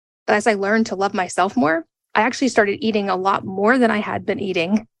as I learned to love myself more, I actually started eating a lot more than I had been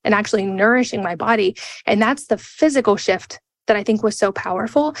eating and actually nourishing my body. And that's the physical shift that I think was so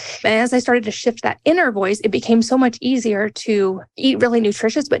powerful. And as I started to shift that inner voice, it became so much easier to eat really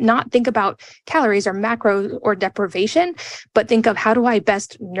nutritious, but not think about calories or macros or deprivation, but think of how do I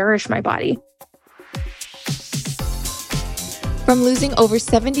best nourish my body? From losing over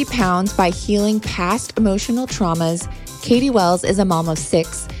 70 pounds by healing past emotional traumas, Katie Wells is a mom of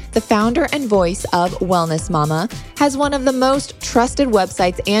 6, the founder and voice of Wellness Mama, has one of the most trusted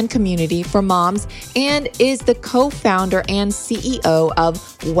websites and community for moms, and is the co-founder and CEO of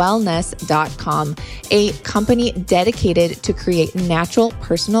Wellness.com, a company dedicated to create natural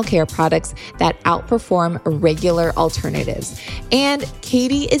personal care products that outperform regular alternatives. And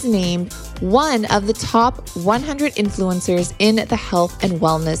Katie is named one of the top 100 influencers in the health and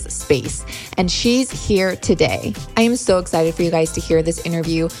wellness space. And she's here today. I am so excited for you guys to hear this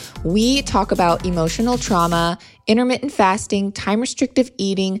interview. We talk about emotional trauma, intermittent fasting, time-restrictive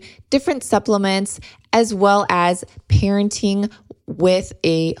eating, different supplements, as well as parenting with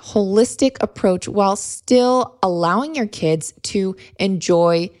a holistic approach while still allowing your kids to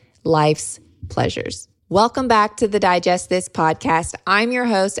enjoy life's pleasures. Welcome back to the Digest This podcast. I'm your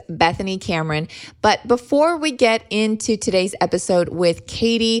host, Bethany Cameron. But before we get into today's episode with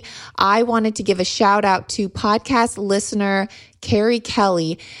Katie, I wanted to give a shout out to podcast listener Carrie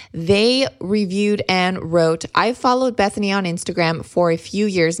Kelly. They reviewed and wrote, I've followed Bethany on Instagram for a few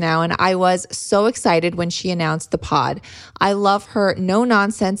years now, and I was so excited when she announced the pod. I love her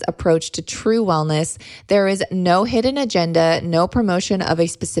no-nonsense approach to true wellness. There is no hidden agenda, no promotion of a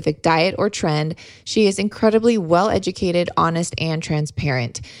specific diet or trend. She is incredibly well-educated, honest, and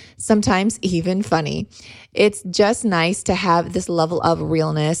transparent, sometimes even funny. It's just nice to have this level of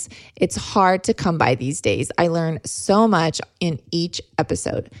realness. It's hard to come by these days. I learn so much in each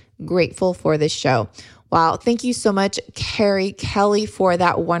episode. Grateful for this show. Wow. Thank you so much, Carrie Kelly, for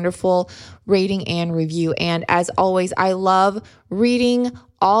that wonderful rating and review. And as always, I love reading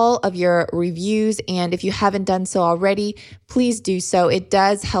all of your reviews. And if you haven't done so already, please do so. It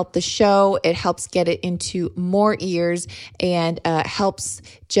does help the show. It helps get it into more ears and helps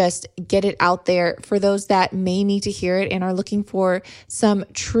just get it out there for those that may need to hear it and are looking for some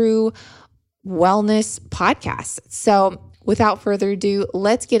true wellness podcasts. So without further ado,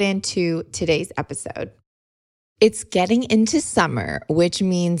 let's get into today's episode. It's getting into summer, which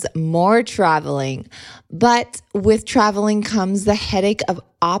means more traveling. But with traveling comes the headache of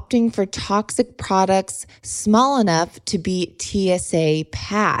opting for toxic products small enough to be TSA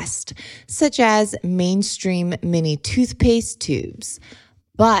passed, such as mainstream mini toothpaste tubes.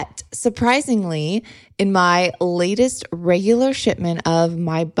 But surprisingly, in my latest regular shipment of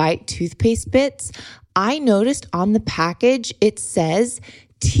my Bite toothpaste bits, I noticed on the package it says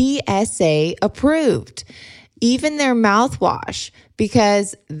TSA approved. Even their mouthwash,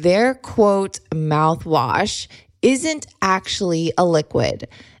 because their quote mouthwash isn't actually a liquid.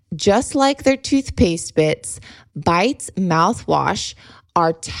 Just like their toothpaste bits, Bite's mouthwash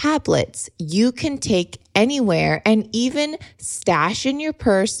are tablets you can take anywhere and even stash in your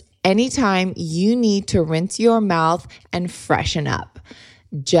purse anytime you need to rinse your mouth and freshen up.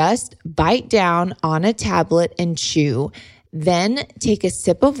 Just bite down on a tablet and chew, then take a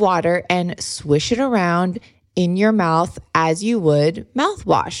sip of water and swish it around in your mouth as you would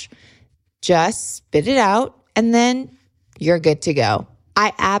mouthwash. Just spit it out and then you're good to go.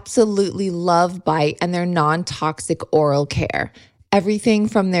 I absolutely love Bite and their non-toxic oral care. Everything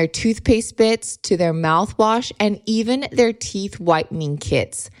from their toothpaste bits to their mouthwash and even their teeth whitening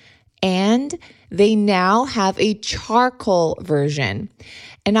kits. And they now have a charcoal version.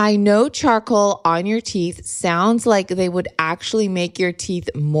 And I know charcoal on your teeth sounds like they would actually make your teeth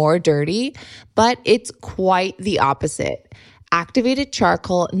more dirty, but it's quite the opposite. Activated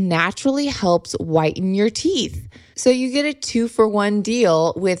charcoal naturally helps whiten your teeth. So you get a 2-for-1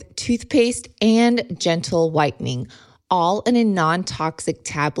 deal with toothpaste and gentle whitening, all in a non-toxic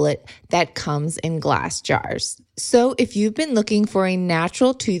tablet that comes in glass jars. So if you've been looking for a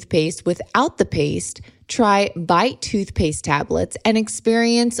natural toothpaste without the paste, try Bite toothpaste tablets and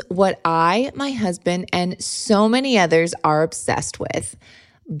experience what I, my husband, and so many others are obsessed with.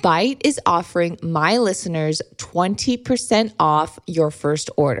 Bite is offering my listeners 20% off your first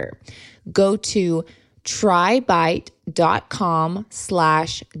order. Go to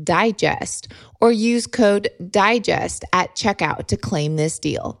trybite.com/digest or use code DIGEST at checkout to claim this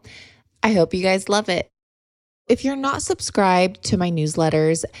deal. I hope you guys love it. If you're not subscribed to my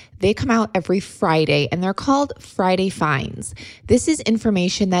newsletters, they come out every Friday and they're called Friday Finds. This is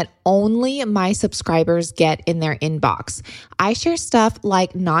information that only my subscribers get in their inbox. I share stuff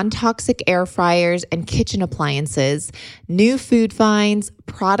like non-toxic air fryers and kitchen appliances, new food finds,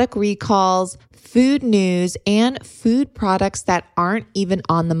 product recalls, food news, and food products that aren't even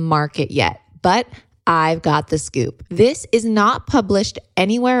on the market yet, but I've got the scoop. This is not published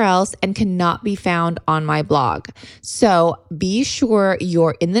anywhere else and cannot be found on my blog. So be sure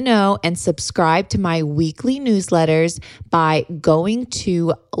you're in the know and subscribe to my weekly newsletters by going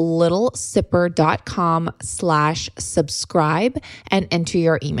to littlesipper.com/subscribe and enter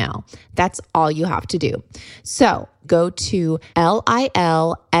your email. That's all you have to do. So go to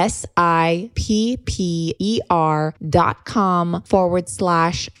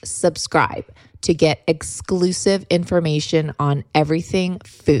LILSIPPER.com/subscribe to get exclusive information on everything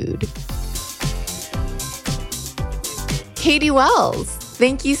food. Katie Wells,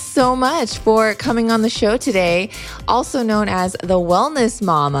 thank you so much for coming on the show today, also known as the Wellness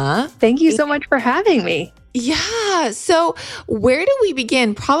Mama. Thank you so much for having me. Yeah. So where do we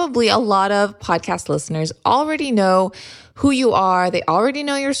begin? Probably a lot of podcast listeners already know who you are. They already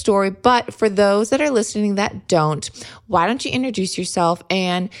know your story. But for those that are listening that don't, why don't you introduce yourself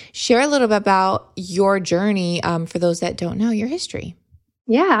and share a little bit about your journey for those that don't know your history?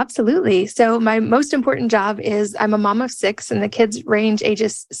 Yeah, absolutely. So my most important job is I'm a mom of 6 and the kids range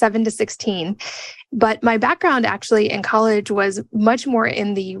ages 7 to 16. But my background actually in college was much more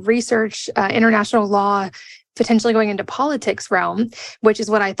in the research, international law, potentially going into politics realm, which is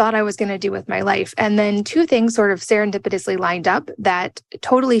what I thought I was going to do with my life. And then 2 things sort of serendipitously lined up that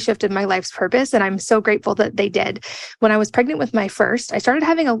totally shifted my life's purpose. And I'm so grateful that they did. When I was pregnant with my first, I started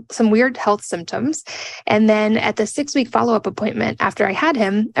having some weird health symptoms. And then at the 6-week follow-up appointment after I had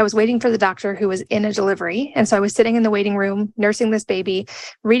him, I was waiting for the doctor who was in a delivery. And so I was sitting in the waiting room, nursing this baby,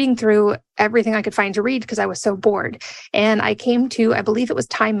 reading through everything I could find to read because I was so bored. And I came to, I believe it was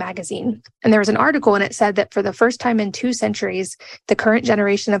Time magazine. And there was an article and it said that for the first time in 2 centuries, the current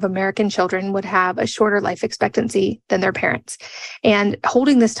generation of American children would have a shorter life expectancy than their parents. And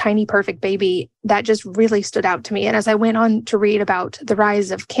holding this tiny, perfect baby, that just really stood out to me. And as I went on to read about the rise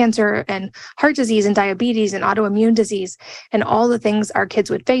of cancer and heart disease and diabetes and autoimmune disease and all the things our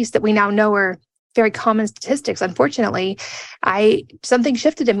kids would face that we now know are very common statistics, unfortunately, something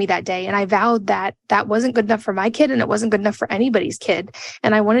shifted in me that day. And I vowed that that wasn't good enough for my kid and it wasn't good enough for anybody's kid.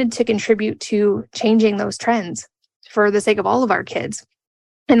 And I wanted to contribute to changing those trends for the sake of all of our kids.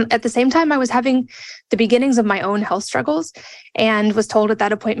 And at the same time, I was having the beginnings of my own health struggles and was told at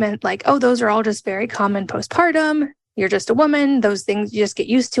that appointment, like, oh, those are all just very common postpartum. You're just a woman. Those things, you just get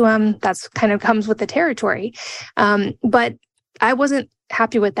used to them. That's kind of comes with the territory. But I wasn't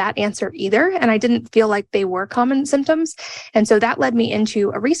happy with that answer either. And I didn't feel like they were common symptoms. And so that led me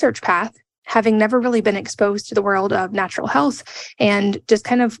into a research path, having never really been exposed to the world of natural health and just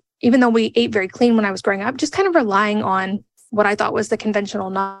kind of, even though we ate very clean when I was growing up, just kind of relying on what I thought was the conventional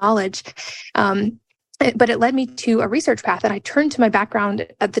knowledge. But it led me to a research path. And I turned to my background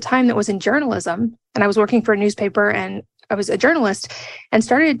at the time that was in journalism. And I was working for a newspaper and I was a journalist and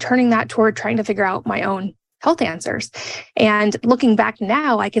started turning that toward trying to figure out my own health answers. And looking back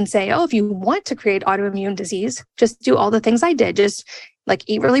now, I can say, oh, if you want to create autoimmune disease, just do all the things I did. Just like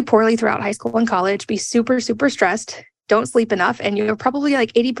eat really poorly throughout high school and college, be super, super stressed, don't sleep enough. And you're probably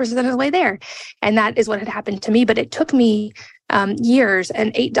like 80% of the way there. And that is what had happened to me. But it took me years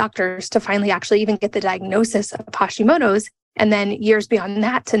and 8 doctors to finally actually even get the diagnosis of Hashimoto's. And then years beyond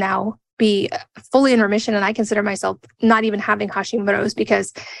that to now be fully in remission. And I consider myself not even having Hashimoto's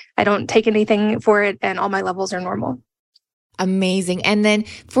because I don't take anything for it and all my levels are normal. Amazing. And then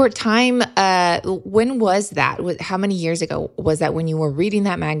for time, when was that? How many years ago was that when you were reading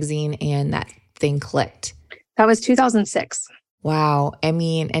that magazine and that thing clicked? That was 2006. Wow. I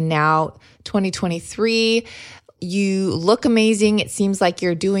mean, and now 2023, you look amazing. It seems like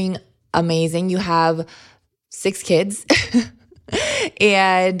you're doing amazing. You have 6 kids.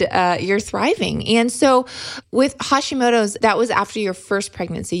 And you're thriving. And so with Hashimoto's, that was after your first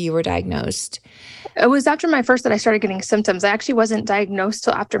pregnancy, you were diagnosed. It was after my first that I started getting symptoms. I actually wasn't diagnosed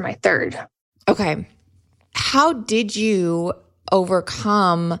till after my 3rd. Okay. How did you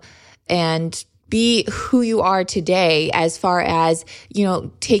overcome and be who you are today as far as,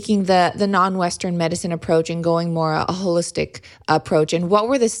 taking the non-Western medicine approach and going more a holistic approach? And what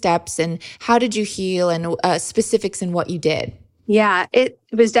were the steps and how did you heal and specifics in what you did? Yeah, it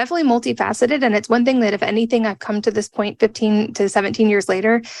was definitely multifaceted. And it's one thing that, if anything, I've come to this point 15 to 17 years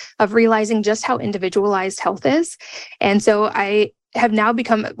later of realizing just how individualized health is. And so I have now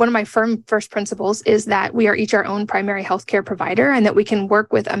become one of my firm first principles is that we are each our own primary healthcare provider and that we can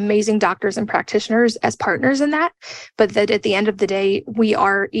work with amazing doctors and practitioners as partners in that. But that at the end of the day, we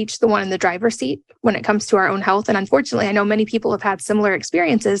are each the one in the driver's seat when it comes to our own health. And unfortunately, I know many people have had similar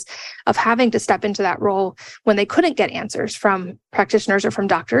experiences of having to step into that role when they couldn't get answers from practitioners or from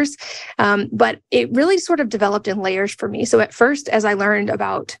doctors. But it really sort of developed in layers for me. So at first, as I learned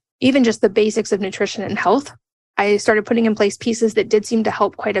about even just the basics of nutrition and health, I started putting in place pieces that did seem to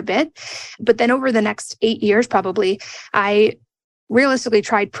help quite a bit. But then over the next 8 years, probably, I realistically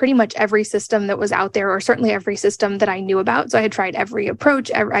tried pretty much every system that was out there, or certainly every system that I knew about. So I had tried every approach.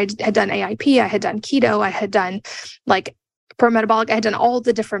 I had done AIP, I had done keto, I had done like pro-metabolic, I had done all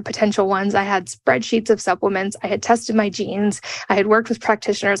the different potential ones. I had spreadsheets of supplements. I had tested my genes. I had worked with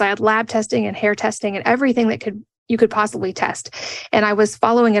practitioners. I had lab testing and hair testing and everything that you could possibly test. And I was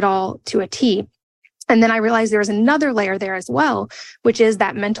following it all to a T. And then I realized there was another layer there as well, which is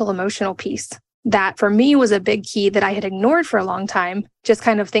that mental emotional piece that for me was a big key that I had ignored for a long time, just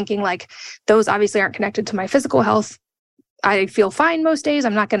kind of thinking like, those obviously aren't connected to my physical health. I feel fine most days.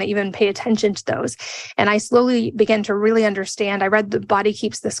 I'm not going to even pay attention to those. And I slowly began to really understand. I read The Body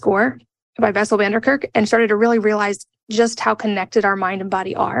Keeps the Score by Bessel van der Kolk and started to really realize just how connected our mind and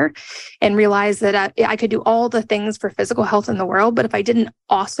body are, and realize that I could do all the things for physical health in the world, but if I didn't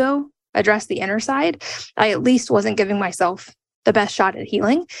also address the inner side, I at least wasn't giving myself the best shot at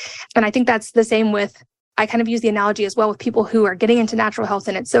healing. And I think that's the same with, I kind of use the analogy as well with people who are getting into natural health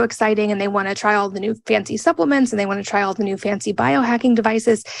and it's so exciting and they want to try all the new fancy supplements and they want to try all the new fancy biohacking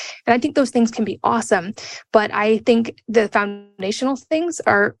devices. And I think those things can be awesome. But I think the foundational things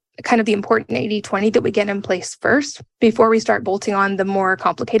are kind of the important 80-20 that we get in place first before we start bolting on the more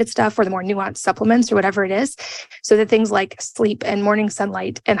complicated stuff or the more nuanced supplements or whatever it is. So that things like sleep and morning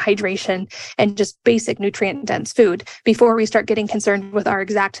sunlight and hydration and just basic nutrient dense food before we start getting concerned with our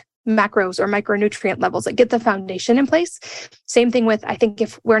exact macros or micronutrient levels, that get the foundation in place. Same thing with, I think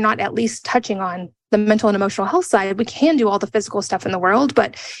if we're not at least touching on the mental and emotional health side, we can do all the physical stuff in the world.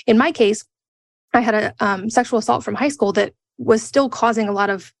 But in my case, I had a sexual assault from high school that was still causing a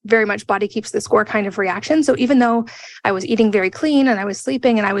lot of very much body keeps the score kind of reaction. So even though I was eating very clean and I was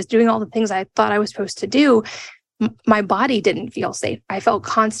sleeping and I was doing all the things I thought I was supposed to do, my body didn't feel safe. I felt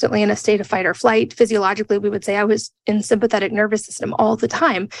constantly in a state of fight or flight. Physiologically, we would say I was in sympathetic nervous system all the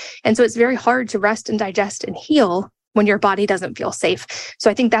time. And so it's very hard to rest and digest and heal when your body doesn't feel safe.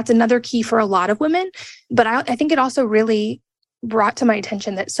 So I think that's another key for a lot of women. But I think it also really brought to my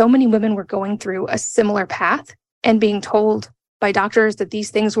attention that so many women were going through a similar path and being told by doctors that these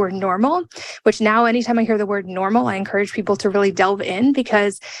things were normal, which now anytime I hear the word normal, I encourage people to really delve in,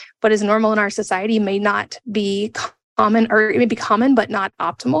 because what is normal in our society may not be common, or it may be common, but not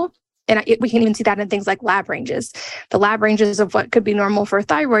optimal. And we can even see that in things like lab ranges. The lab ranges of what could be normal for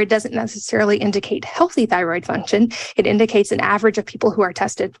thyroid doesn't necessarily indicate healthy thyroid function. It indicates an average of people who are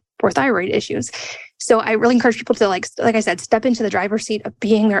tested for thyroid issues. So I really encourage people to, like I said, step into the driver's seat of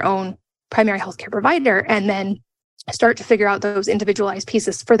being their own primary healthcare provider, and then start to figure out those individualized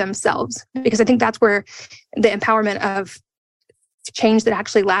pieces for themselves. Because I think that's where the empowerment of change that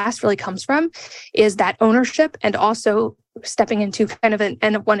actually lasts really comes from, is that ownership and also stepping into kind of an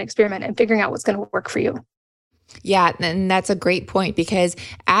end of one experiment and figuring out what's going to work for you. Yeah, and that's a great point, because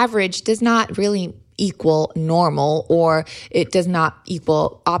average does not really equal normal, or it does not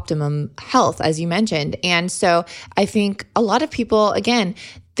equal optimum health, as you mentioned. And so I think a lot of people, again,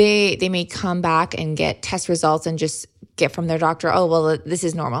 they may come back and get test results and just get from their doctor, oh, well, this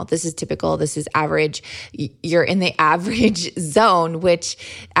is normal, this is typical, this is average. You're in the average zone, which,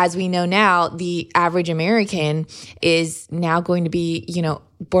 as we know now, the average American is now going to be,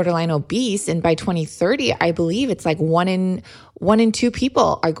 borderline obese. And by 2030, I believe it's like one in two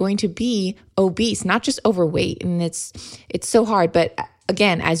people are going to be obese, not just overweight. And it's so hard. But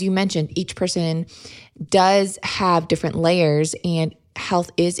again, as you mentioned, each person does have different layers, and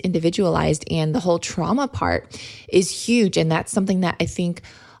health is individualized, and the whole trauma part is huge. And that's something that I think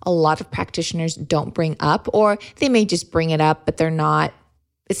a lot of practitioners don't bring up, or they may just bring it up, but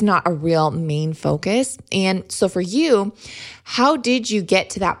it's not a real main focus. And so for you, how did you get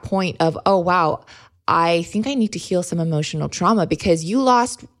to that point of, oh, wow, I think I need to heal some emotional trauma? Because you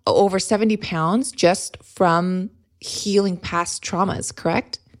lost over 70 pounds just from healing past traumas,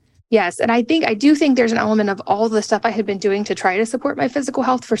 correct? Yes. And I do think there's an element of all the stuff I had been doing to try to support my physical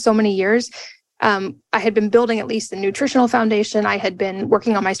health for so many years. I had been building at least a nutritional foundation. I had been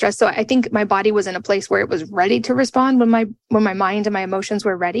working on my stress. So I think my body was in a place where it was ready to respond when my mind and my emotions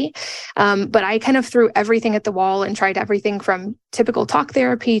were ready. But I kind of threw everything at the wall and tried everything from typical talk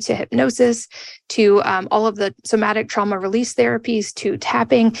therapy to hypnosis to all of the somatic trauma release therapies to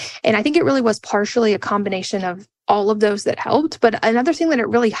tapping. And I think it really was partially a combination of all of those that helped. But another thing that it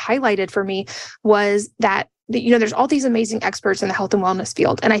really highlighted for me was that there's all these amazing experts in the health and wellness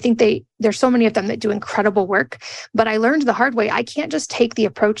field. And I think there's so many of them that do incredible work. But I learned the hard way, I can't just take the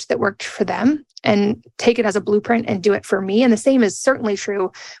approach that worked for them and take it as a blueprint and do it for me. And the same is certainly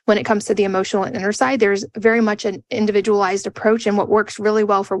true when it comes to the emotional and inner side. There's very much an individualized approach, and what works really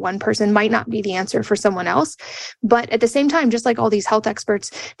well for one person might not be the answer for someone else. But at the same time, just like all these health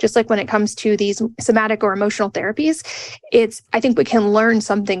experts, just like when it comes to these somatic or emotional therapies, I think we can learn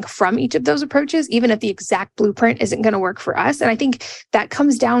something from each of those approaches, even if the exact blueprint isn't going to work for us. And I think that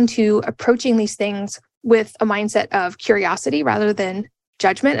comes down to approaching these things with a mindset of curiosity rather than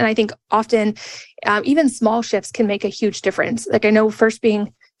judgment. And I think often even small shifts can make a huge difference. Like I know first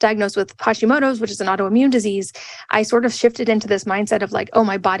being diagnosed with Hashimoto's, which is an autoimmune disease, I sort of shifted into this mindset of like, oh,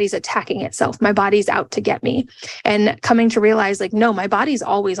 my body's attacking itself. My body's out to get me. And coming to realize like, no, my body's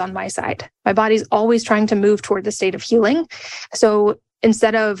always on my side. My body's always trying to move toward the state of healing. So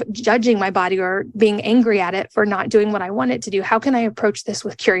instead of judging my body or being angry at it for not doing what I want it to do, how can I approach this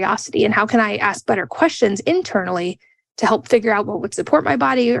with curiosity? And how can I ask better questions internally to help figure out what would support my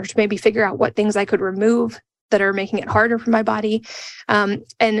body, or to maybe figure out what things I could remove that are making it harder for my body. And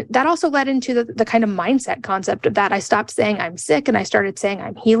that also led into the kind of mindset concept of that. I stopped saying I'm sick and I started saying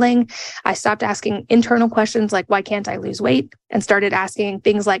I'm healing. I stopped asking internal questions like, why can't I lose weight? And started asking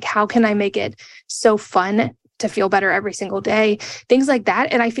things like, how can I make it so fun to feel better every single day, things like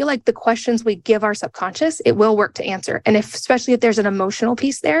that. And I feel like the questions we give our subconscious, it will work to answer. And especially if there's an emotional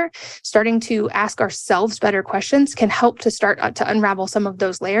piece there, starting to ask ourselves better questions can help to start to unravel some of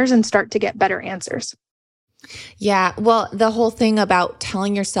those layers and start to get better answers. Yeah. Well, the whole thing about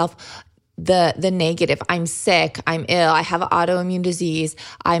telling yourself the negative, I'm sick, I'm ill, I have an autoimmune disease,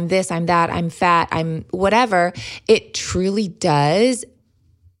 I'm this, I'm that, I'm fat, I'm whatever, it truly does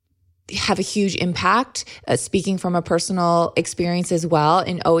have a huge impact, speaking from a personal experience as well,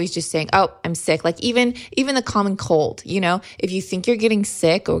 and always just saying, oh, I'm sick. Like even the common cold, if you think you're getting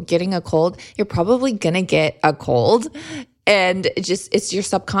sick or getting a cold, you're probably going to get a cold, and it's your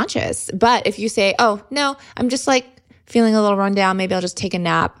subconscious. But if you say, oh, no, I'm just like feeling a little run down, maybe I'll just take a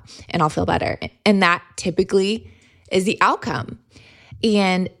nap and I'll feel better. And that typically is the outcome.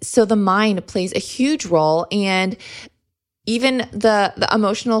 And so the mind plays a huge role. And even the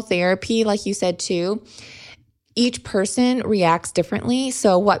emotional therapy, like you said too, each person reacts differently.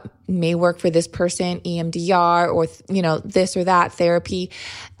 So what may work for this person, EMDR or, this or that therapy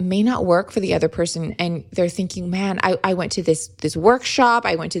may not work for the other person. And they're thinking, man, I went to this workshop,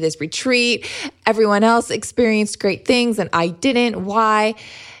 I went to this retreat, everyone else experienced great things and I didn't. Why?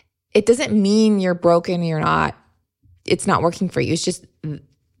 It doesn't mean you're broken, it's not working for you. It's just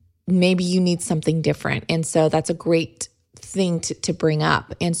maybe you need something different. And so that's a great thing to bring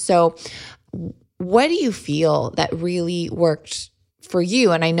up. And so what do you feel that really worked for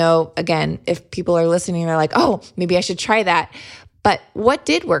you? And I know, again, if people are listening, they're like, oh, maybe I should try that. But what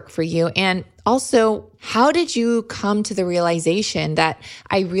did work for you? And also, how did you come to the realization that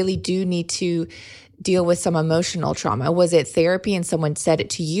I really do need to deal with some emotional trauma? Was it therapy and someone said it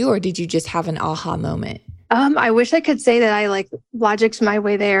to you, or did you just have an aha moment? I wish I could say that I logicked my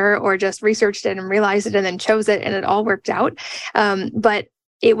way there or just researched it and realized it and then chose it and it all worked out. But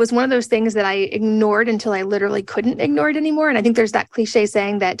it was one of those things that I ignored until I literally couldn't ignore it anymore. And I think there's that cliche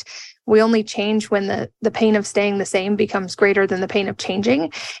saying that we only change when the pain of staying the same becomes greater than the pain of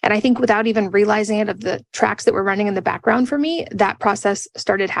changing. And I think without even realizing it, of the tracks that were running in the background for me, that process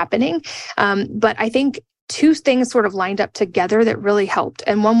started happening. But I think two things sort of lined up together that really helped.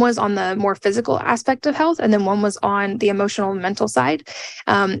 And one was on the more physical aspect of health, and then one was on the emotional and mental side.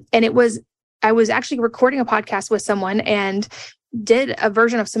 And I was actually recording a podcast with someone and did a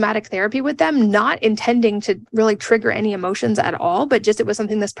version of somatic therapy with them, not intending to really trigger any emotions at all, but just it was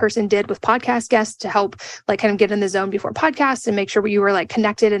something this person did with podcast guests to help kind of get in the zone before podcasts and make sure you were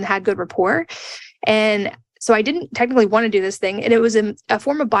connected and had good rapport. And so I didn't technically want to do this thing. And it was a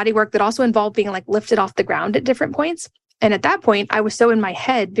form of body work that also involved being lifted off the ground at different points. And at that point, I was so in my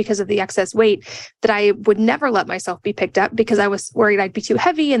head because of the excess weight that I would never let myself be picked up because I was worried I'd be too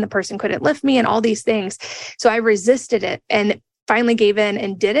heavy and the person couldn't lift me and all these things. So I resisted it. And finally gave in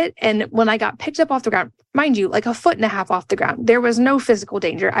and did it. And when I got picked up off the ground, mind you, like 1.5 feet off the ground, there was no physical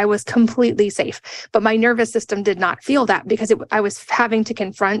danger. I was completely safe, but my nervous system did not feel that because I was having to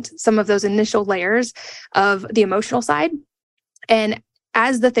confront some of those initial layers of the emotional side. And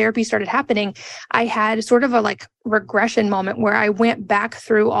as the therapy started happening, I had sort of a like regression moment where I went back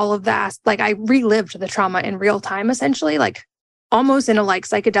through all of that. Like I relived the trauma in real time, essentially, like almost in a like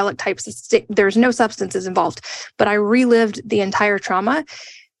psychedelic type state. There's no substances involved, but I relived the entire trauma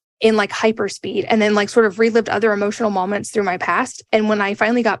in like hyper speed and then like sort of relived other emotional moments through my past. And when I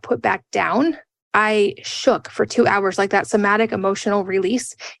finally got put back down, I shook for 2 hours, like that somatic emotional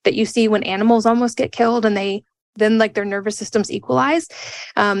release that you see when animals almost get killed and then like their nervous systems equalize,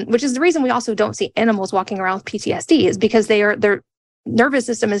 which is the reason we also don't see animals walking around with PTSD, is because their nervous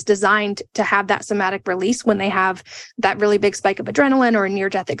system is designed to have that somatic release when they have that really big spike of adrenaline or a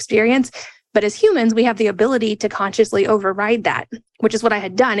near-death experience. But as humans, we have the ability to consciously override that, which is what I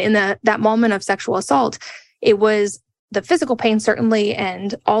had done in that moment of sexual assault. It was the physical pain, certainly,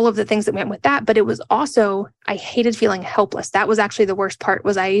 and all of the things that went with that. But it was also, I hated feeling helpless. That was actually the worst part,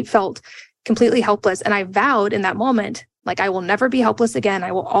 was I felt completely helpless. And I vowed in that moment, like, I will never be helpless again.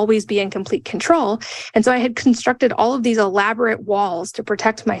 I will always be in complete control. And so I had constructed all of these elaborate walls to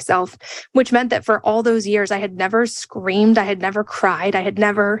protect myself, which meant that for all those years, I had never screamed. I had never cried. I had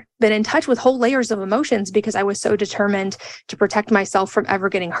never been in touch with whole layers of emotions because I was so determined to protect myself from ever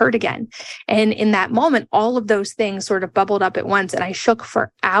getting hurt again. And in that moment, all of those things sort of bubbled up at once, and I shook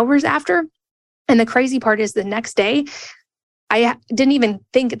for hours after. And the crazy part is the next day, I didn't even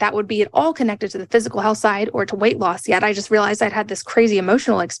think that would be at all connected to the physical health side or to weight loss yet. I just realized I'd had this crazy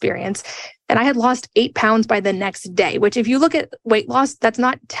emotional experience, and I had lost 8 pounds by the next day, which if you look at weight loss, that's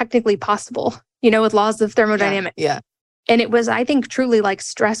not technically possible, with laws of thermodynamics. Yeah. And it was, I think, truly like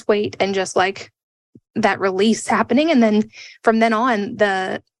stress weight and just like that release happening. And then from then on,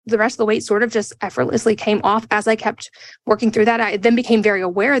 the rest of the weight sort of just effortlessly came off as I kept working through that. I then became very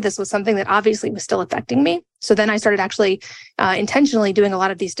aware this was something that obviously was still affecting me. So then I started actually intentionally doing a lot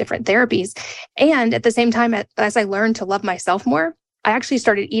of these different therapies. And at the same time, as I learned to love myself more, I actually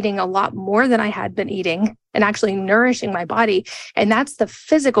started eating a lot more than I had been eating and actually nourishing my body. And that's the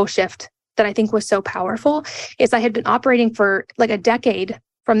physical shift that I think was so powerful, is I had been operating for like a decade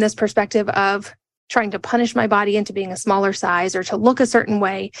from this perspective of trying to punish my body into being a smaller size or to look a certain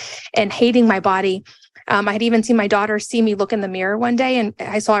way and hating my body. I had even seen my daughter see me look in the mirror one day, and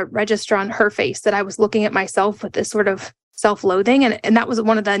I saw it register on her face that I was looking at myself with this sort of self-loathing. And that was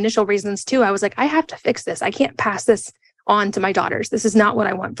one of the initial reasons too. I was like, I have to fix this. I can't pass this on to my daughters. This is not what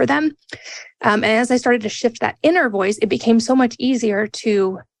I want for them. And as I started to shift that inner voice, it became so much easier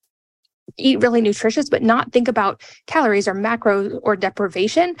to eat really nutritious, but not think about calories or macros or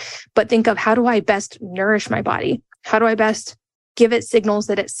deprivation, but think of, how do I best nourish my body? How do I best give it signals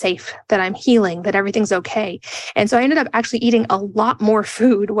that it's safe, that I'm healing, that everything's okay? And so I ended up actually eating a lot more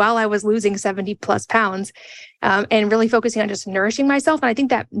food while I was losing 70 plus pounds, and really focusing on just nourishing myself. And I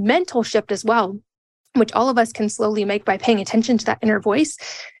think that mental shift as well, which all of us can slowly make by paying attention to that inner voice,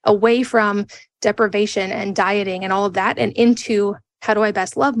 away from deprivation and dieting and all of that, and into, how do I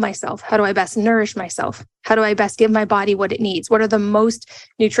best love myself? How do I best nourish myself? How do I best give my body what it needs? What are the most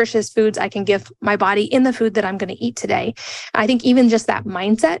nutritious foods I can give my body in the food that I'm going to eat today? I think even just that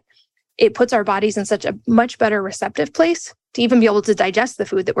mindset, it puts our bodies in such a much better receptive place to even be able to digest the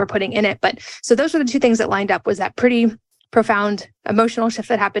food that we're putting in it. But so those were the two things that lined up, was that pretty profound emotional shift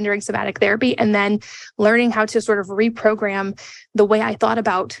that happened during somatic therapy, and then learning how to sort of reprogram the way I thought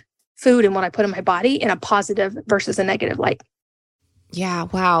about food and what I put in my body in a positive versus a negative light. Yeah,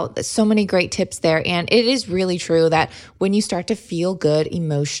 wow. So many great tips there. And it is really true that when you start to feel good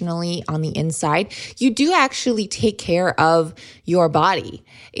emotionally on the inside, you do actually take care of your body.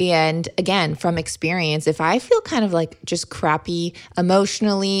 And again, from experience, if I feel kind of like just crappy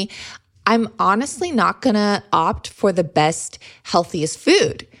emotionally, I'm honestly not going to opt for the best, healthiest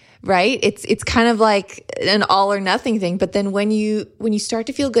food. Right? It's kind of like an all or nothing thing. But then when you start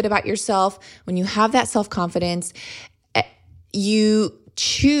to feel good about yourself, when you have that self-confidence, you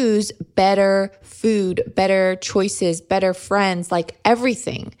choose better food, better choices, better friends, like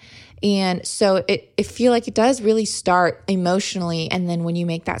everything. And so I feel like it does really start emotionally. And then when you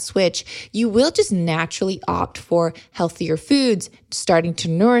make that switch, you will just naturally opt for healthier foods, starting to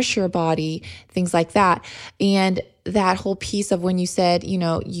nourish your body, things like that. And that whole piece of when you said,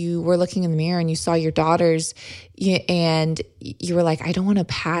 you were looking in the mirror and you saw your daughters and you were like, I don't want to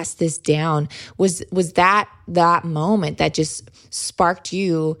pass this down. Was that moment that just sparked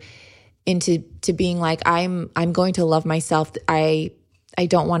you into being like, I'm going to love myself. I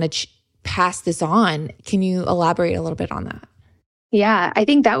don't want to pass this on. Can you elaborate a little bit on that? Yeah, I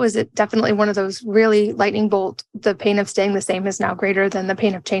think that was definitely one of those really lightning bolt. The pain of staying the same is now greater than the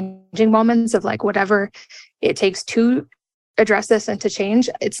pain of changing moments of like whatever it takes to address this and to change.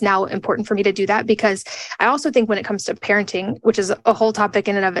 It's now important for me to do that because I also think when it comes to parenting, which is a whole topic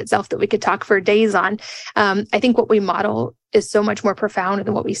in and of itself that we could talk for days on, I think what we model is so much more profound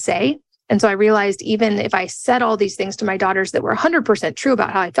than what we say. And so I realized even if I said all these things to my daughters that were 100% true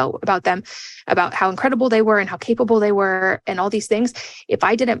about how I felt about them, about how incredible they were and how capable they were and all these things, if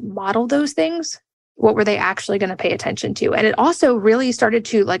I didn't model those things, what were they actually going to pay attention to? And it also really started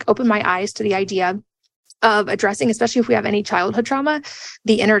to like open my eyes to the idea of addressing, especially if we have any childhood trauma,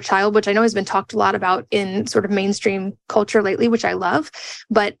 the inner child, which I know has been talked a lot about in sort of mainstream culture lately, which I love.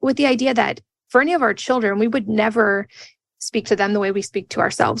 But with the idea that for any of our children, we would never speak to them the way we speak to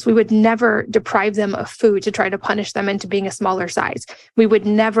ourselves. We would never deprive them of food to try to punish them into being a smaller size. We would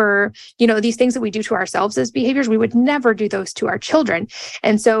never, these things that we do to ourselves as behaviors, we would never do those to our children.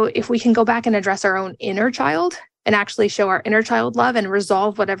 And so if we can go back and address our own inner child and actually show our inner child love and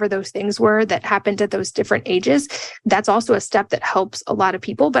resolve whatever those things were that happened at those different ages, that's also a step that helps a lot of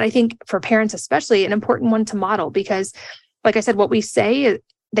people. But I think for parents, especially an important one to model, because like I said, what we say,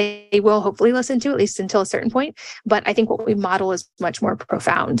 they will hopefully listen to, at least until a certain point. But I think what we model is much more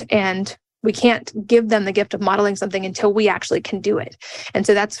profound. And we can't give them the gift of modeling something until we actually can do it. And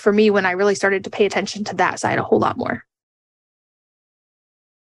so that's for me when I really started to pay attention to that side a whole lot more.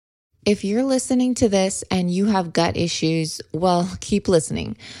 If you're listening to this and you have gut issues, well, keep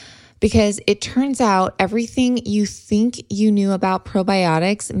listening. Because it turns out everything you think you knew about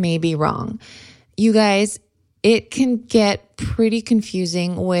probiotics may be wrong. You guys, it can get pretty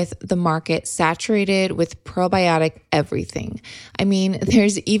confusing with the market saturated with probiotic everything. I mean,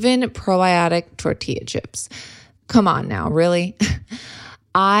 there's even probiotic tortilla chips. Come on now, really?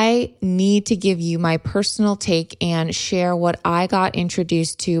 I need to give you my personal take and share what I got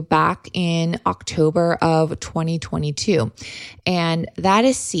introduced to back in October of 2022. And that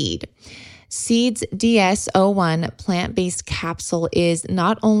is Seed. Seed's DS-01 plant-based capsule is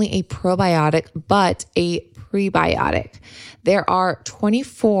not only a probiotic, but a prebiotic. There are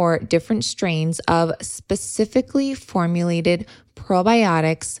 24 different strains of specifically formulated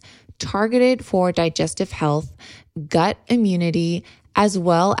probiotics targeted for digestive health, gut immunity, as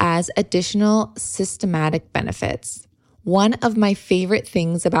well as additional systematic benefits. One of my favorite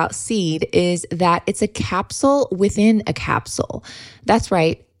things about Seed is that it's a capsule within a capsule. That's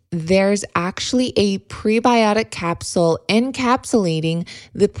right. There's actually a prebiotic capsule encapsulating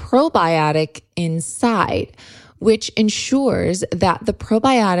the probiotic inside, which ensures that the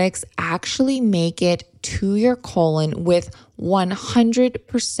probiotics actually make it to your colon with 100%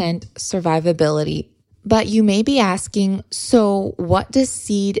 survivability. But you may be asking, so what does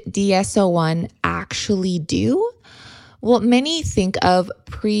Seed DS-01 actually do? Well, many think of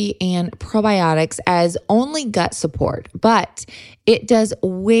pre and probiotics as only gut support, but it does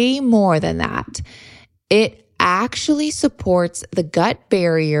way more than that. It actually supports the gut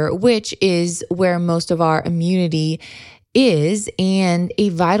barrier, which is where most of our immunity is and a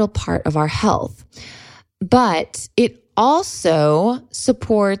vital part of our health. But it also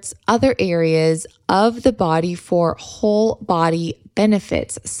supports other areas of the body for whole body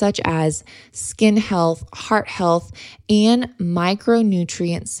benefits, such as skin health, heart health, and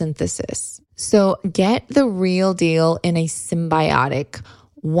micronutrient synthesis. So get the real deal in a symbiotic,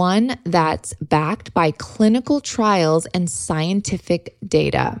 one that's backed by clinical trials and scientific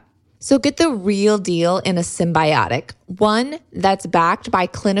data. So get the real deal in a symbiotic, one that's backed by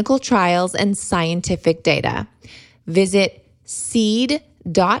clinical trials and scientific data. Visit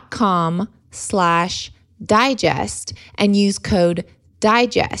seed.com/digest and use code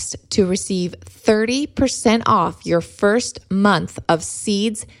DIGEST to receive 30% off your first month of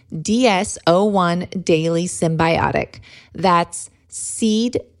Seed's DS-01 Daily Symbiotic. That's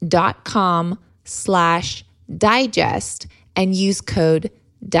seed.com/digest and use code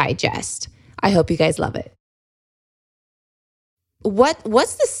DIGEST. I hope you guys love it.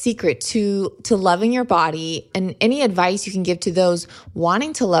 What's the secret to loving your body, and any advice you can give to those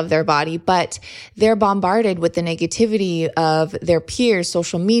wanting to love their body, but they're bombarded with the negativity of their peers,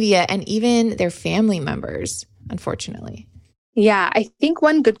 social media, and even their family members, unfortunately? Yeah, I think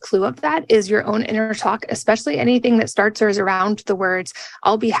one good clue of that is your own inner talk, especially anything that starts or is around the words,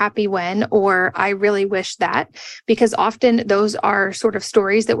 I'll be happy when, or I really wish that, because often those are sort of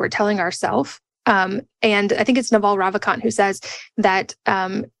stories that we're telling ourselves. And I think it's Naval Ravikant who says that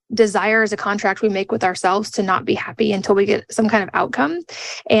desire is a contract we make with ourselves to not be happy until we get some kind of outcome.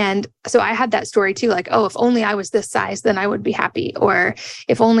 And so I had that story too, like, oh, if only I was this size, then I would be happy. Or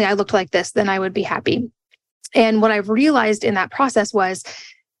if only I looked like this, then I would be happy. And what I've realized in that process was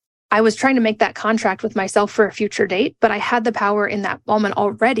I was trying to make that contract with myself for a future date, but I had the power in that moment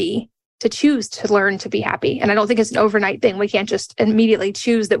already to choose to learn to be happy. And I don't think it's an overnight thing. We can't just immediately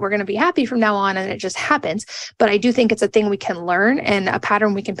choose that we're going to be happy from now on and it just happens. But I do think it's a thing we can learn and a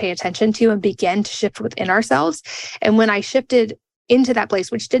pattern we can pay attention to and begin to shift within ourselves. And when I shifted into that place,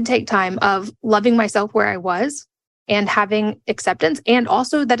 which did take time, of loving myself where I was and having acceptance. And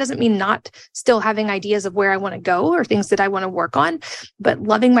also that doesn't mean not still having ideas of where I want to go or things that I want to work on, but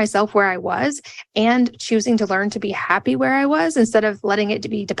loving myself where I was and choosing to learn to be happy where I was instead of letting it to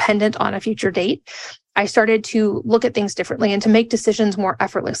be dependent on a future date. I started to look at things differently and to make decisions more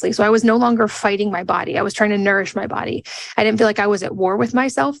effortlessly. So I was no longer fighting my body. I was trying to nourish my body. I didn't feel like I was at war with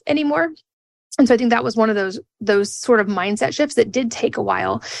myself anymore. And so I think that was one of those sort of mindset shifts that did take a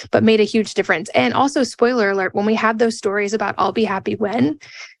while, but made a huge difference. And also, spoiler alert, when we have those stories about I'll be happy when,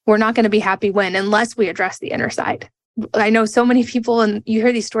 we're not going to be happy when unless we address the inner side. I know so many people, and you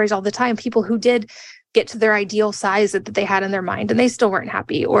hear these stories all the time, people who did get to their ideal size that they had in their mind and they still weren't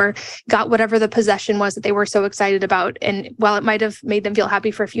happy, or got whatever the possession was that they were so excited about. And while it might have made them feel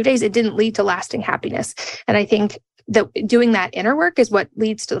happy for a few days, it didn't lead to lasting happiness. And I think that doing that inner work is what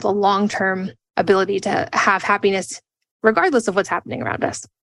leads to the long-term ability to have happiness regardless of what's happening around us.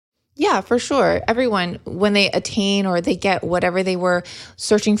 Yeah, for sure. Everyone, when they attain or they get whatever they were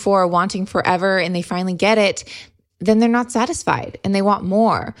searching for or wanting forever and they finally get it, then they're not satisfied and they want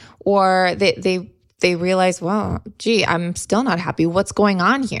more, or they realize, well, gee, I'm still not happy. What's going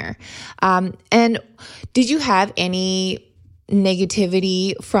on here? And did you have any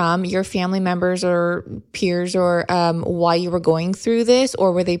negativity from your family members or peers or while you were going through this,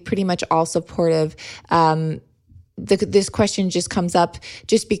 or were they pretty much all supportive? This question just comes up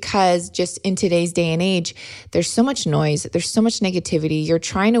just because just in today's day and age, there's so much noise, there's so much negativity. You're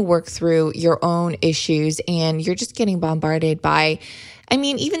trying to work through your own issues and you're just getting bombarded by, I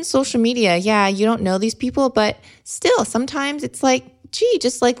mean, even social media. Yeah, you don't know these people, but still sometimes it's like, gee,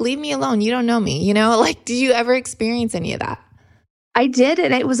 just like leave me alone. You don't know me, like, did you ever experience any of that? I did,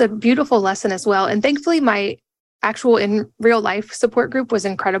 and it was a beautiful lesson as well. And thankfully, my actual in real life support group was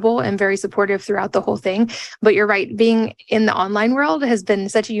incredible and very supportive throughout the whole thing. But you're right, being in the online world has been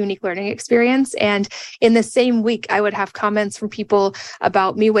such a unique learning experience. And in the same week, I would have comments from people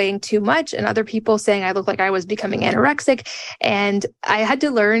about me weighing too much and other people saying I looked like I was becoming anorexic. And I had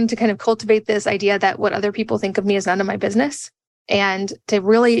to learn to kind of cultivate this idea that what other people think of me is none of my business, and to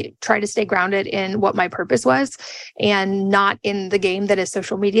really try to stay grounded in what my purpose was and not in the game that is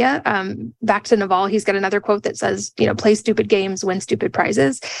social media. Back to Naval, he's got another quote that says, play stupid games, win stupid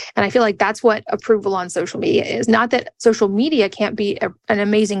prizes. And I feel like that's what approval on social media is. Not that social media can't be an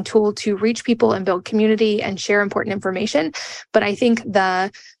amazing tool to reach people and build community and share important information. But I think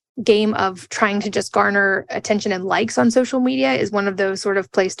the game of trying to just garner attention and likes on social media is one of those sort of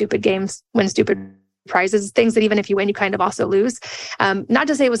play stupid games, win stupid prizes, things that even if you win, you kind of also lose. Not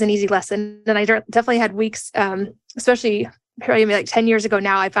to say it was an easy lesson. And I definitely had weeks, especially probably like 10 years ago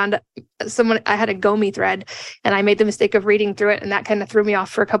now, I found I had a GoMe thread and I made the mistake of reading through it. And that kind of threw me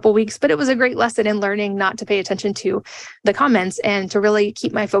off for a couple of weeks, but it was a great lesson in learning not to pay attention to the comments and to really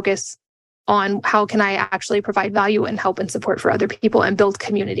keep my focus on how can I actually provide value and help and support for other people and build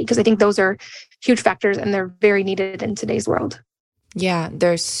community. Because I think those are huge factors and they're very needed in today's world. Yeah,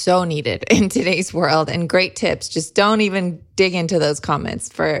 they're so needed in today's world, and great tips. Just don't even dig into those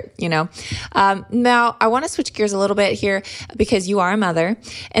comments Now, I want to switch gears a little bit here because you are a mother.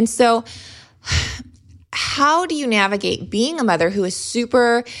 And so how do you navigate being a mother who is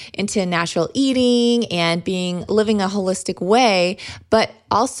super into natural eating and living a holistic way, but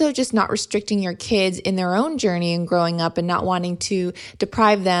also just not restricting your kids in their own journey and growing up and not wanting to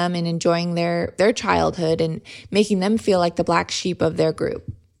deprive them and enjoying their childhood and making them feel like the black sheep of their group?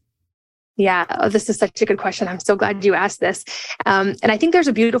 Yeah, this is such a good question. I'm so glad you asked this. And I think there's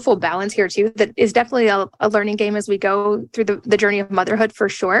a beautiful balance here too, that is definitely a learning game as we go through the journey of motherhood for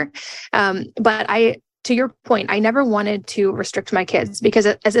sure. But to your point, I never wanted to restrict my kids because,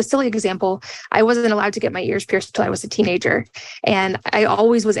 as a silly example, I wasn't allowed to get my ears pierced until I was a teenager. And I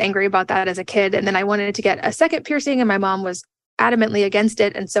always was angry about that as a kid. And then I wanted to get a second piercing and my mom was adamantly against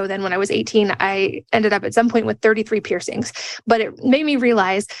it. And so then when I was 18, I ended up at some point with 33 piercings. But it made me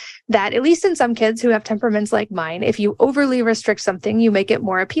realize that at least in some kids who have temperaments like mine, if you overly restrict something, you make it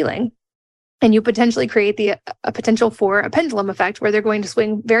more appealing. And you potentially create a potential for a pendulum effect where they're going to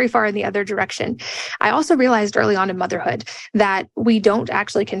swing very far in the other direction. I also realized early on in motherhood that we don't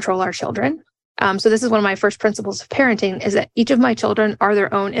actually control our children. So this is one of my first principles of parenting, is that each of my children are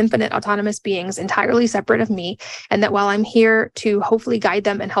their own infinite autonomous beings, entirely separate of me. And that while I'm here to hopefully guide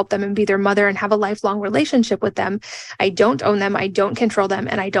them and help them and be their mother and have a lifelong relationship with them, I don't own them, I don't control them,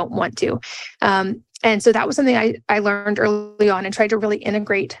 and I don't want to. And so that was something I learned early on and tried to really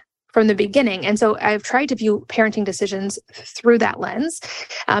integrate from the beginning. And so I've tried to view parenting decisions through that lens,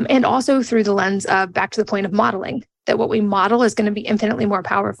 and also through the lens of, back to the point of modeling, that what we model is going to be infinitely more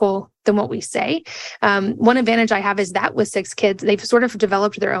powerful than what we say. One advantage I have is that with 6 kids, they've sort of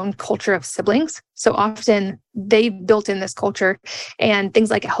developed their own culture of siblings. So often they've built in this culture, and things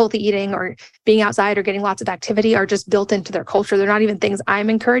like healthy eating or being outside or getting lots of activity are just built into their culture. They're not even things I'm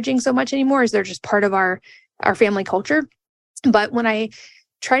encouraging so much anymore, as they're just part of our family culture. But when I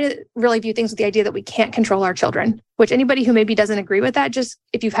try to really view things with the idea that we can't control our children, which anybody who maybe doesn't agree with that, just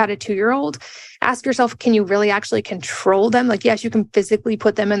if you've had a 2-year-old, ask yourself, can you really actually control them? Like, yes, you can physically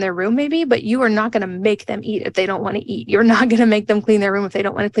put them in their room maybe, but you are not going to make them eat if they don't want to eat. You're not going to make them clean their room if they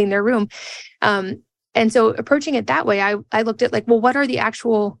don't want to clean their room. And so approaching it that way, I looked at, like, well, what are the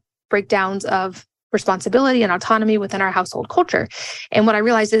actual breakdowns of responsibility and autonomy within our household culture? And what I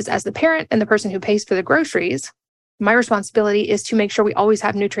realized is, as the parent and the person who pays for the groceries, my responsibility is to make sure we always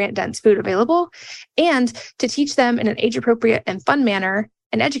have nutrient-dense food available, and to teach them in an age-appropriate and fun manner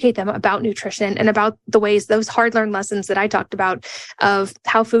and educate them about nutrition and about the ways, those hard-learned lessons that I talked about, of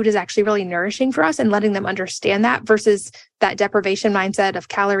how food is actually really nourishing for us, and letting them understand that versus that deprivation mindset of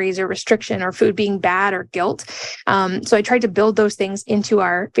calories or restriction or food being bad or guilt. So I tried to build those things into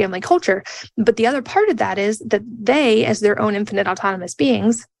our family culture. But the other part of that is that they, as their own infinite autonomous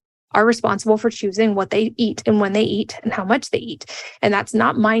beings, are responsible for choosing what they eat and when they eat and how much they eat. And that's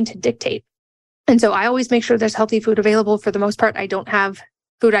not mine to dictate. And so I always make sure there's healthy food available. For the most part, I don't have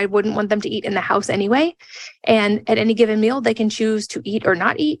food I wouldn't want them to eat in the house anyway. And at any given meal, they can choose to eat or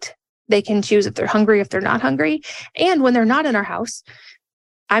not eat. They can choose if they're hungry, if they're not hungry. And when they're not in our house,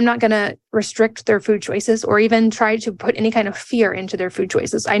 I'm not going to restrict their food choices or even try to put any kind of fear into their food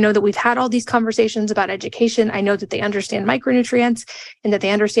choices. I know that we've had all these conversations about education. I know that they understand micronutrients and that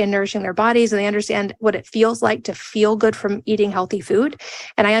they understand nourishing their bodies, and they understand what it feels like to feel good from eating healthy food.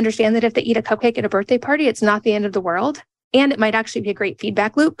 And I understand that if they eat a cupcake at a birthday party, it's not the end of the world. And it might actually be a great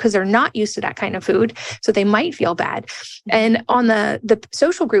feedback loop, because they're not used to that kind of food. So they might feel bad. And on the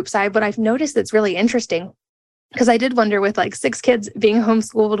social group side, what I've noticed that's really interesting, because I did wonder, with like 6 kids being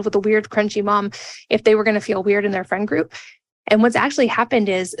homeschooled with a weird, crunchy mom, if they were going to feel weird in their friend group. And what's actually happened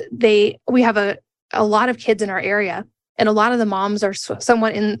is we have a lot of kids in our area, and a lot of the moms are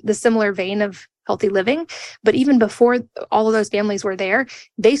somewhat in the similar vein of healthy living. But even before all of those families were there,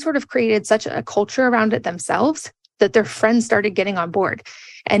 they sort of created such a culture around it themselves that their friends started getting on board.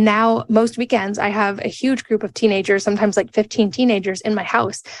 And now most weekends, I have a huge group of teenagers, sometimes like 15 teenagers in my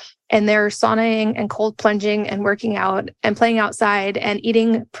house. And they're saunaing and cold plunging and working out and playing outside and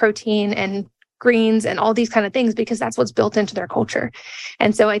eating protein and greens and all these kind of things, because that's what's built into their culture.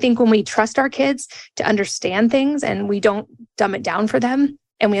 And so I think when we trust our kids to understand things, and we don't dumb it down for them,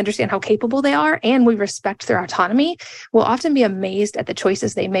 and we understand how capable they are, and we respect their autonomy, we'll often be amazed at the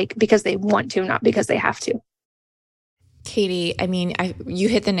choices they make because they want to, not because they have to. Katie, I mean, you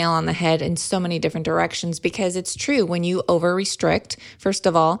hit the nail on the head in so many different directions, because it's true. When you over restrict, first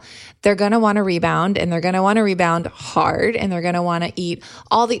of all, they're going to want to rebound, and they're going to want to rebound hard, and they're going to want to eat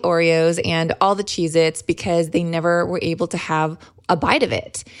all the Oreos and all the Cheez-Its because they never were able to have a bite of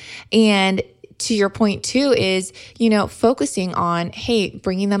it. And to your point too is, focusing on, hey,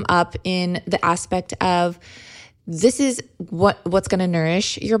 bringing them up in the aspect of, this is what's going to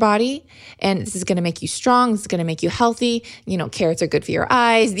nourish your body, and this is going to make you strong. This is going to make you healthy. Carrots are good for your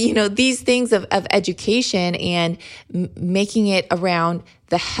eyes. These things of education, and making it around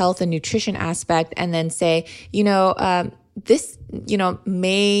the health and nutrition aspect, and then say, this,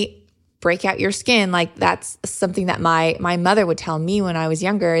 may break out your skin. Like, that's something that my mother would tell me when I was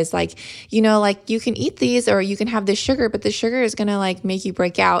younger, is like, you can eat these, or you can have this sugar, but the sugar is going to like make you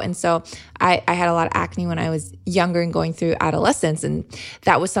break out. And so I had a lot of acne when I was younger and going through adolescence. And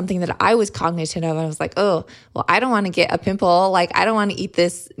that was something that I was cognizant of. I was like, oh, well, I don't want to get a pimple. Like, I don't want to eat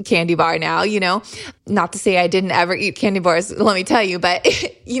this candy bar now, not to say I didn't ever eat candy bars, let me tell you, but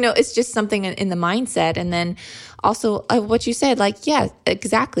it's just something in the mindset. And then also what you said, like, yeah,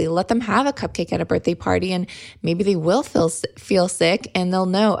 exactly. Let them have a cupcake at a birthday party, and maybe they will feel sick, and they'll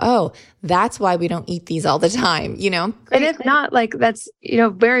know, oh, that's why we don't eat these all the time, And if not, like, that's,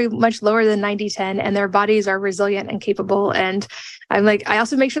 very much lower than 90-10, and their bodies are resilient and capable. And I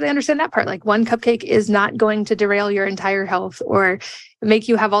also make sure they understand that part. Like, one cupcake is not going to derail your entire health, or make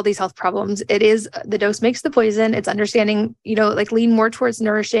you have all these health problems. It is the dose makes the poison. It's understanding, like lean more towards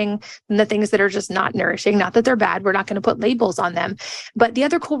nourishing than the things that are just not nourishing. Not that they're bad. We're not going to put labels on them. But the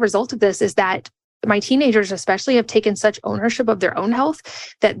other cool result of this is that my teenagers especially have taken such ownership of their own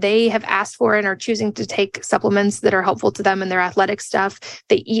health that they have asked for and are choosing to take supplements that are helpful to them in their athletic stuff.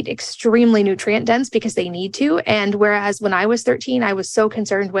 They eat extremely nutrient dense because they need to. And whereas when I was 13, I was so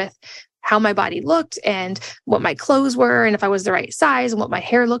concerned with how my body looked and what my clothes were and if I was the right size and what my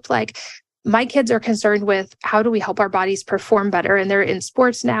hair looked like. My kids are concerned with how do we help our bodies perform better? And they're in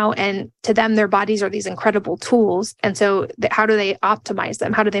sports now. And to them, their bodies are these incredible tools. And so how do they optimize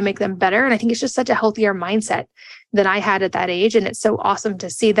them? How do they make them better? And I think it's just such a healthier mindset than I had at that age. And it's so awesome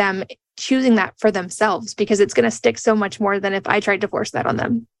to see them choosing that for themselves because it's going to stick so much more than if I tried to force that on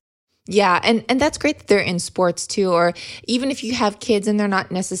them. Yeah. And that's great that they're in sports too. Or even if you have kids and they're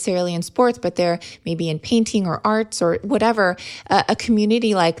not necessarily in sports, but they're maybe in painting or arts or whatever, a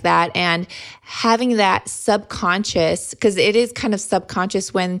community like that, and having that subconscious, because it is kind of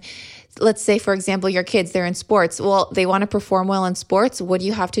subconscious when, let's say, for example, your kids, they're in sports. Well, they want to perform well in sports. What do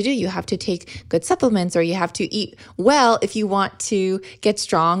you have to do? You have to take good supplements or you have to eat well if you want to get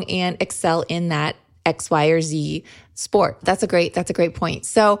strong and excel in that X, Y, or Z sport. That's a great point.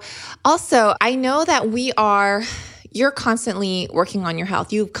 So also, I know that you're constantly working on your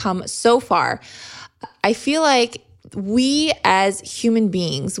health. You've come so far. I feel like we as human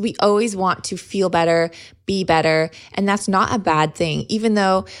beings, we always want to feel better, be better. And that's not a bad thing, even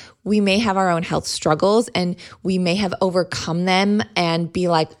though we may have our own health struggles and we may have overcome them and be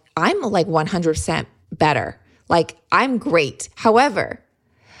like, I'm like 100% better. Like I'm great. However,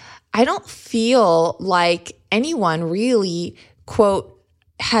 I don't feel like anyone really, quote,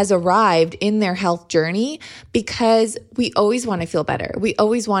 has arrived in their health journey because we always want to feel better. We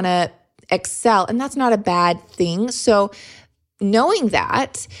always want to excel, and that's not a bad thing. So knowing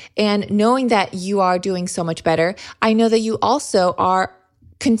that and knowing that you are doing so much better, I know that you also are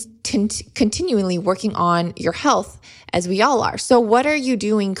continually working on your health as we all are. So what are you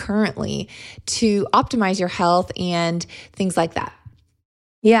doing currently to optimize your health and things like that?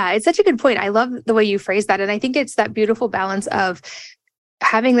 Yeah, it's such a good point. I love the way you phrase that. And I think it's that beautiful balance of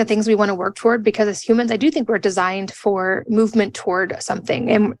having the things we want to work toward, because as humans, I do think we're designed for movement toward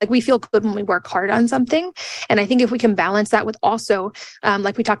something. And like we feel good when we work hard on something. And I think if we can balance that with also,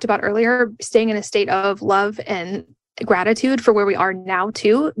 like we talked about earlier, staying in a state of love and gratitude for where we are now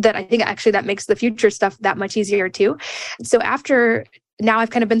too, that I think actually that makes the future stuff that much easier too. So now I've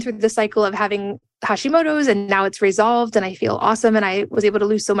kind of been through the cycle of having Hashimoto's and now it's resolved and I feel awesome and I was able to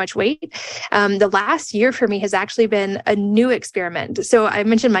lose so much weight. The last year for me has actually been a new experiment. So I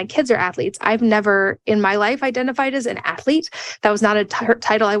mentioned my kids are athletes. I've never in my life identified as an athlete. That was not a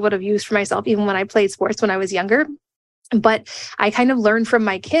title I would have used for myself even when I played sports when I was younger. But I kind of learned from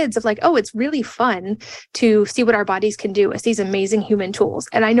my kids of like, oh, it's really fun to see what our bodies can do as these amazing human tools.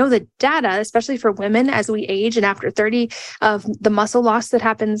 And I know the data, especially for women as we age and after 30, of the muscle loss that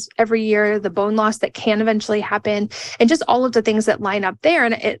happens every year, the bone loss that can eventually happen, and just all of the things that line up there.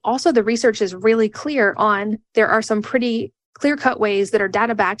 And it also, the research is really clear on there are some pretty clear-cut ways that are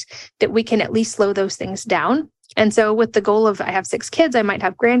data-backed that we can at least slow those things down. And so with the goal of, I have 6 kids, I might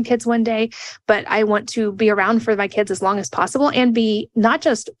have grandkids one day, but I want to be around for my kids as long as possible and be not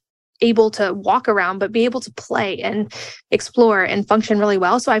just able to walk around, but be able to play and explore and function really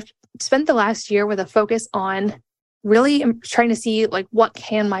well. So I've spent the last year with a focus on really trying to see like, what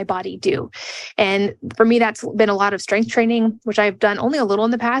can my body do? And for me, that's been a lot of strength training, which I've done only a little in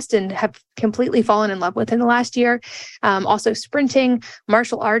the past and have completely fallen in love with in the last year. Also sprinting,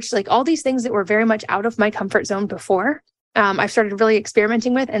 martial arts, like all these things that were very much out of my comfort zone before. I've started really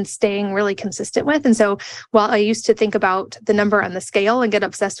experimenting with and staying really consistent with. And so while I used to think about the number on the scale and get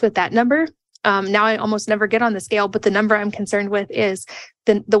obsessed with that number, now I almost never get on the scale, but the number I'm concerned with is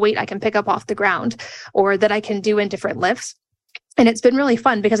the weight I can pick up off the ground or that I can do in different lifts. And it's been really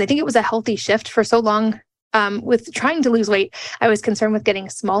fun because I think it was a healthy shift for so long. With trying to lose weight, I was concerned with getting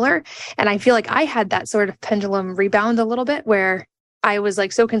smaller. And I feel like I had that sort of pendulum rebound a little bit where I was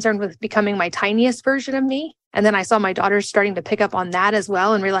like so concerned with becoming my tiniest version of me. And then I saw my daughters starting to pick up on that as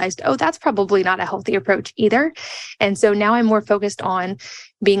well and realized, oh, that's probably not a healthy approach either. And so now I'm more focused on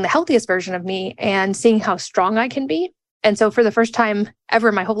being the healthiest version of me and seeing how strong I can be. And so for the first time ever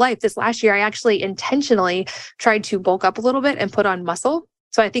in my whole life, this last year, I actually intentionally tried to bulk up a little bit and put on muscle.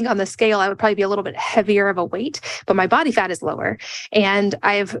 So I think on the scale, I would probably be a little bit heavier of a weight, but my body fat is lower. And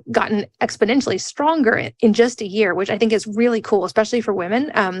I've gotten exponentially stronger in just a year, which I think is really cool, especially for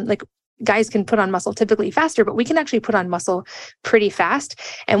women. Like guys can put on muscle typically faster, but we can actually put on muscle pretty fast.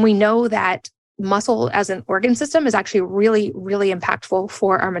 And we know that muscle as an organ system is actually really, really impactful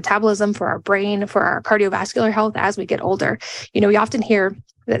for our metabolism, for our brain, for our cardiovascular health as we get older. We often hear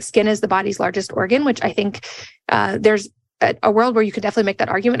that skin is the body's largest organ, which I think there's a world where you could definitely make that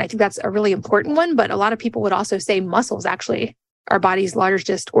argument. I think that's a really important one, but a lot of people would also say muscles actually our body's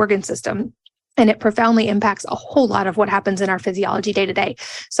largest organ system. And it profoundly impacts a whole lot of what happens in our physiology day to day.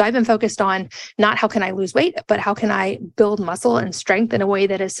 So I've been focused on not how can I lose weight, but how can I build muscle and strength in a way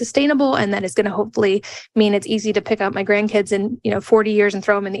that is sustainable and that is going to hopefully mean it's easy to pick up my grandkids in 40 years and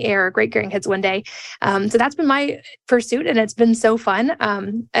throw them in the air, or great grandkids one day. So that's been my pursuit, and it's been so fun.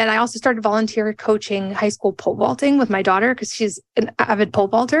 And I also started volunteer coaching high school pole vaulting with my daughter because she's an avid pole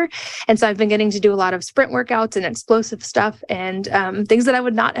vaulter. And so I've been getting to do a lot of sprint workouts and explosive stuff and things that I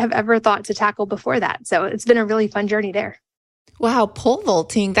would not have ever thought to tackle before that. So it's been a really fun journey there. Wow, pole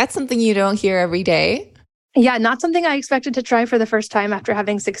vaulting. That's something you don't hear every day. Yeah, not something I expected to try for the first time after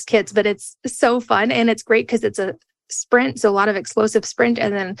having 6 kids, but it's so fun. And it's great because it's a sprint. So a lot of explosive sprint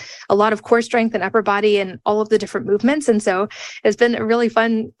and then a lot of core strength and upper body and all of the different movements. And so it's been a really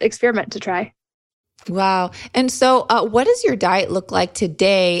fun experiment to try. Wow. And so what does your diet look like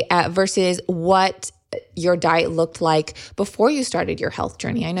today versus what your diet looked like before you started your health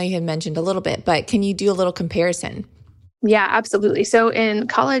journey? I know you had mentioned a little bit, but can you do a little comparison? Yeah, absolutely. So in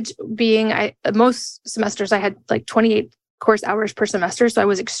college, most semesters I had like 28 course hours per semester. So I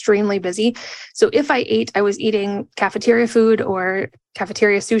was extremely busy. So if I ate, I was eating cafeteria food or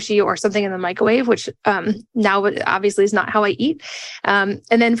cafeteria sushi or something in the microwave, which now obviously is not how I eat. And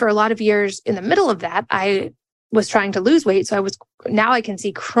then for a lot of years in the middle of that, I was trying to lose weight. So now I can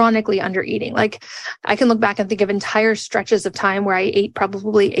see chronically under eating. Like I can look back and think of entire stretches of time where I ate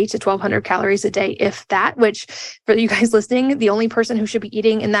probably 8 to 1,200 calories a day, if that, which for you guys listening, the only person who should be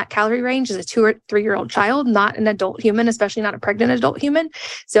eating in that calorie range is a 2 or 3-year-old child, not an adult human, especially not a pregnant adult human.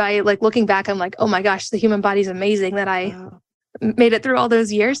 So I looking back, I'm like, oh my gosh, the human body is amazing that I made it through all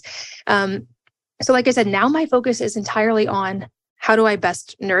those years. So like I said, now my focus is entirely on how do I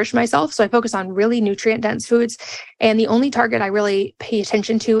best nourish myself? So I focus on really nutrient-dense foods. And the only target I really pay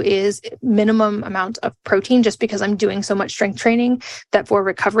attention to is minimum amount of protein, just because I'm doing so much strength training that for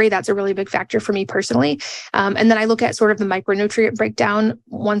recovery, that's a really big factor for me personally. And then I look at sort of the micronutrient breakdown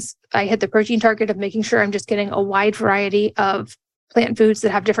once I hit the protein target of making sure I'm just getting a wide variety of plant foods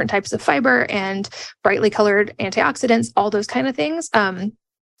that have different types of fiber and brightly colored antioxidants, all those kind of things.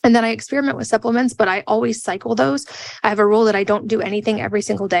 And then I experiment with supplements, but I always cycle those. I have a rule that I don't do anything every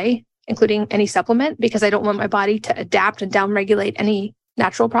single day, including any supplement, because I don't want my body to adapt and downregulate any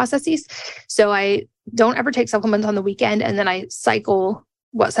natural processes. So I don't ever take supplements on the weekend. And then I cycle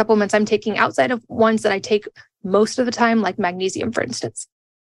what supplements I'm taking outside of ones that I take most of the time, like magnesium, for instance.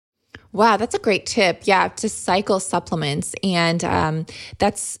 Wow, that's a great tip. Yeah, to cycle supplements. And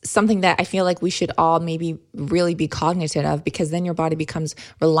that's something that I feel like we should all maybe really be cognizant of, because then your body becomes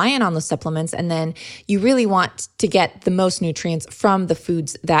reliant on the supplements. And then you really want to get the most nutrients from the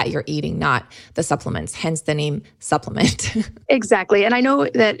foods that you're eating, not the supplements, hence the name supplement. Exactly. And I know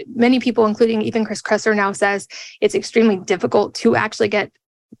that many people, including even Chris Kresser now, says it's extremely difficult to actually get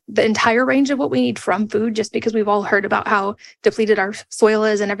the entire range of what we need from food, just because we've all heard about how depleted our soil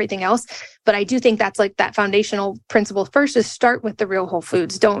is and everything else. But I do think that's like that foundational principle first, is start with the real whole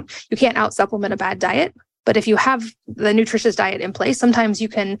foods. You can't out supplement a bad diet. But if you have the nutritious diet in place, sometimes you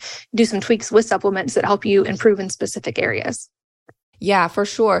can do some tweaks with supplements that help you improve in specific areas. Yeah, for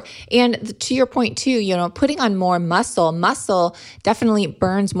sure. And to your point too, putting on more muscle definitely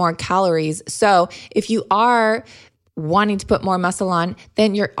burns more calories. So if you are wanting to put more muscle on,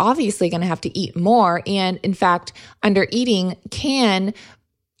 then you're obviously going to have to eat more. And in fact, under eating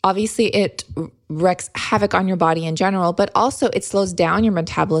it wreaks havoc on your body in general, but also it slows down your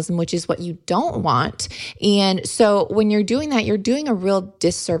metabolism, which is what you don't want. And so when you're doing that, you're doing a real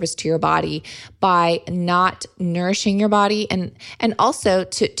disservice to your body by not nourishing your body. And also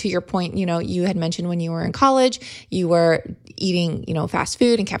to your point, you had mentioned when you were in college, you were eating, fast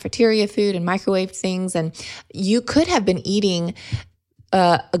food and cafeteria food and microwave things. And you could have been eating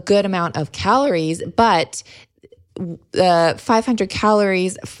a good amount of calories, but 500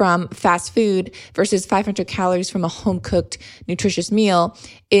 calories from fast food versus 500 calories from a home-cooked nutritious meal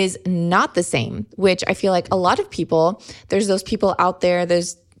is not the same, which I feel like a lot of people, there's those people out there,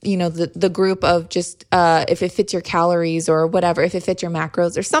 there's the group of just if it fits your calories or whatever, if it fits your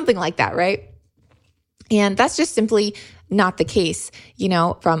macros or something like that, right? And that's just simply not the case,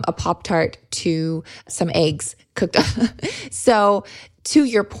 from a Pop-Tart to some eggs cooked up. So to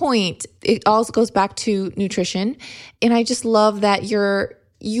your point, it also goes back to nutrition. And I just love that you're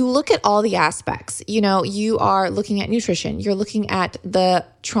you look at all the aspects. You are looking at nutrition, you're looking at the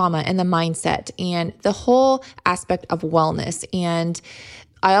trauma and the mindset and the whole aspect of wellness. And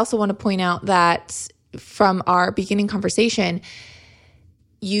I also want to point out that from our beginning conversation,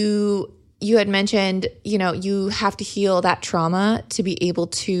 you had mentioned, you have to heal that trauma to be able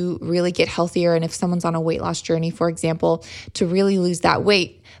to really get healthier. And if someone's on a weight loss journey, for example, to really lose that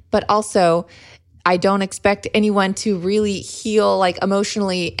weight. But also, I don't expect anyone to really heal like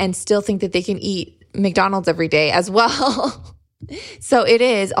emotionally and still think that they can eat McDonald's every day as well. So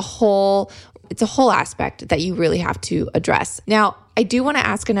it's a whole aspect that you really have to address. Now, I do want to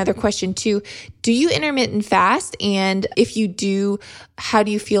ask another question too. Do you intermittent fast? And if you do, how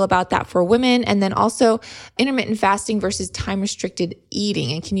do you feel about that for women? And then also intermittent fasting versus time-restricted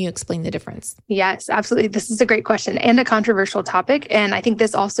eating. And can you explain the difference? Yes, absolutely. This is a great question and a controversial topic. And I think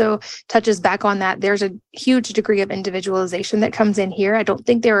this also touches back on that. There's a huge degree of individualization that comes in here. I don't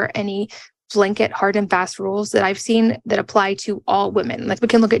think there are any blanket hard and fast rules that I've seen that apply to all women. Like we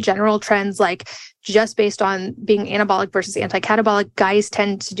can look at general trends, like just based on being anabolic versus anti-catabolic, guys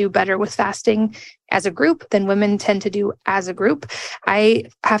tend to do better with fasting as a group than women tend to do as a group. I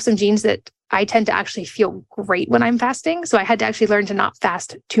have some genes that I tend to actually feel great when I'm fasting. So I had to actually learn to not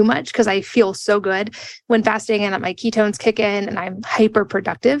fast too much because I feel so good when fasting and my ketones kick in and I'm hyper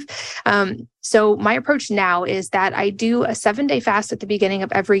productive. So my approach now is that I do a 7-day fast at the beginning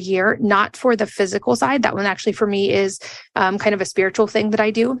of every year, not for the physical side. That one actually for me is kind of a spiritual thing that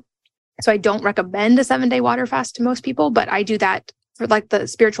I do. So I don't recommend a 7-day water fast to most people, but I do that for like the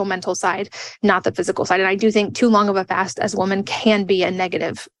spiritual mental side, not the physical side. And I do think too long of a fast as a woman can be a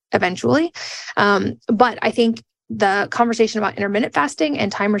negative eventually. But I think the conversation about intermittent fasting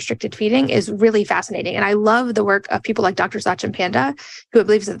and time-restricted feeding is really fascinating. And I love the work of people like Dr. Sachin Panda, who I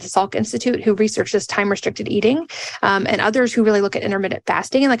believe is at the Salk Institute, who researches time-restricted eating, and others who really look at intermittent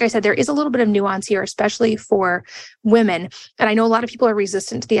fasting. And like I said, there is a little bit of nuance here, especially for women. And I know a lot of people are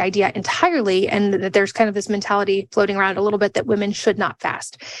resistant to the idea entirely, and that there's kind of this mentality floating around a little bit that women should not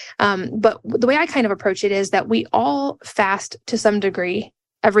fast. But the way I kind of approach it is that we all fast to some degree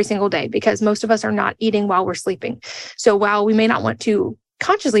every single day, because most of us are not eating while we're sleeping. So while we may not want to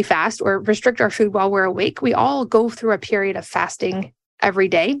consciously fast or restrict our food while we're awake, we all go through a period of fasting every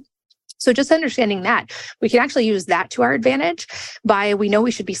day. So just understanding that, we can actually use that to our advantage we know we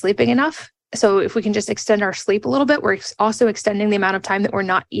should be sleeping enough. So if we can just extend our sleep a little bit, we're also extending the amount of time that we're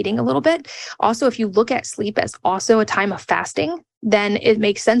not eating a little bit. Also, if you look at sleep as also a time of fasting, then it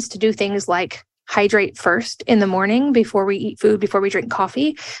makes sense to do things like hydrate first in the morning before we eat food, before we drink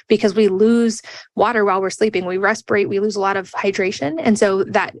coffee, because we lose water while we're sleeping. We respirate, we lose a lot of hydration. And so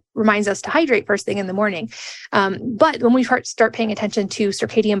that reminds us to hydrate first thing in the morning. But when we start paying attention to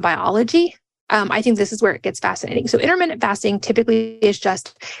circadian biology, I think this is where it gets fascinating. So intermittent fasting typically is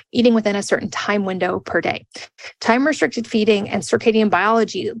just eating within a certain time window per day. Time-restricted feeding and circadian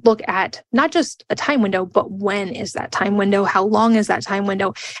biology look at not just a time window, but when is that time window? How long is that time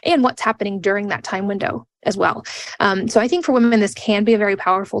window? And what's happening during that time window as well. So I think for women, this can be a very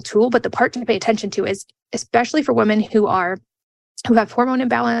powerful tool, but the part to pay attention to is, especially for women who have hormone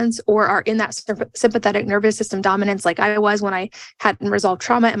imbalance or are in that sympathetic nervous system dominance, like I was when I hadn't resolved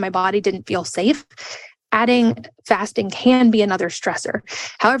trauma and my body didn't feel safe, adding fasting can be another stressor.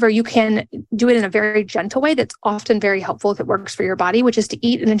 However, you can do it in a very gentle way that's often very helpful if it works for your body, which is to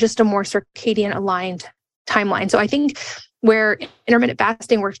eat in just a more circadian aligned timeline. So I think where intermittent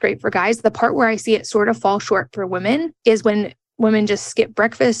fasting works great for guys, the part where I see it sort of fall short for women is when women just skip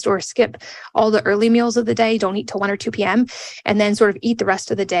breakfast or skip all the early meals of the day, don't eat till 1 or 2 p.m., and then sort of eat the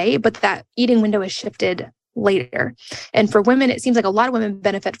rest of the day. But that eating window is shifted later. And for women, it seems like a lot of women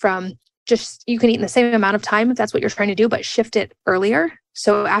benefit from just, you can eat in the same amount of time if that's what you're trying to do, but shift it earlier.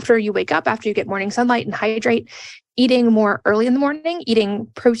 So after you wake up, after you get morning sunlight and hydrate, eating more early in the morning, eating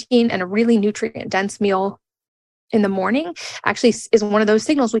protein and a really nutrient-dense meal in the morning actually is one of those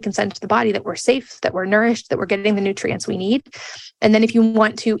signals we can send to the body that we're safe, that we're nourished, that we're getting the nutrients we need. And then if you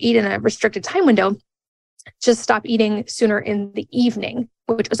want to eat in a restricted time window, just stop eating sooner in the evening,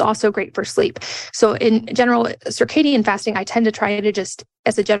 which is also great for sleep. So in general, circadian fasting, I tend to try to just,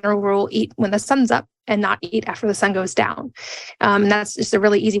 as a general rule, eat when the sun's up and not eat after the sun goes down. And that's just a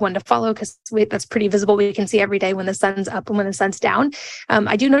really easy one to follow because that's pretty visible. We can see every day when the sun's up and when the sun's down.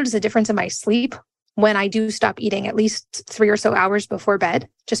 I do notice a difference in my sleep when I do stop eating at least 3 or so hours before bed,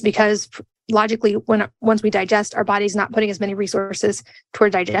 just because logically, once we digest, our body's not putting as many resources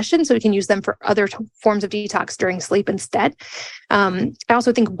toward digestion, so we can use them for other forms of detox during sleep instead. I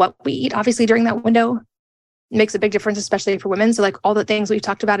also think what we eat, obviously, during that window makes a big difference, especially for women. So like all the things we've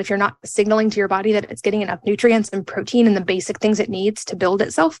talked about, if you're not signaling to your body that it's getting enough nutrients and protein and the basic things it needs to build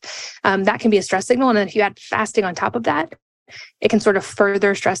itself, that can be a stress signal. And then if you add fasting on top of that, it can sort of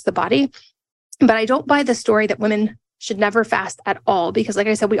further stress the body. But I don't buy the story that women should never fast at all, because like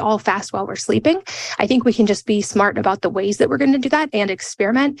I said, we all fast while we're sleeping. I think we can just be smart about the ways that we're going to do that and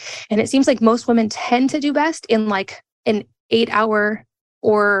experiment. And it seems like most women tend to do best in like an 8-hour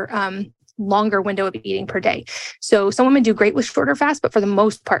or longer window of eating per day. So some women do great with shorter fasts, but for the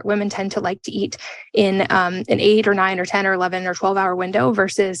most part, women tend to like to eat in an 8 or 9 or 10 or 11 or 12-hour window,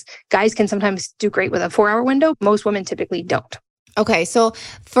 versus guys can sometimes do great with a 4-hour window. Most women typically don't. Okay. So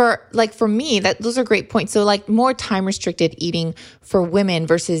for me, those are great points. So like more time restricted eating for women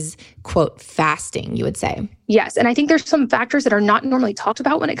versus quote fasting, you would say. Yes. And I think there's some factors that are not normally talked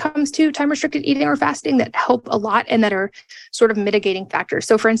about when it comes to time restricted eating or fasting that help a lot and that are sort of mitigating factors.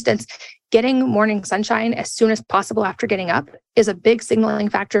 So for instance, getting morning sunshine as soon as possible after getting up is a big signaling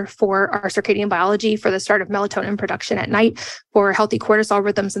factor for our circadian biology, for the start of melatonin production at night, for healthy cortisol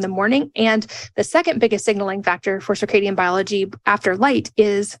rhythms in the morning. And the second biggest signaling factor for circadian biology after light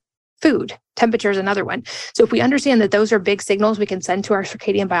is food. Temperature is another one. So if we understand that those are big signals we can send to our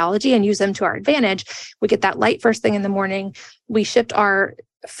circadian biology and use them to our advantage, we get that light first thing in the morning, we shift our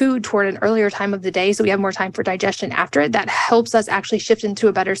food toward an earlier time of the day so we have more time for digestion after it. That helps us actually shift into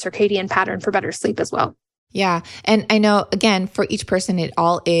a better circadian pattern for better sleep as well. Yeah. And I know, again, for each person, it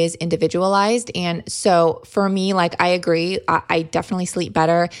all is individualized. And so for me, like, I agree. I definitely sleep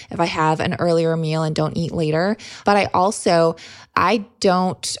better if I have an earlier meal and don't eat later. But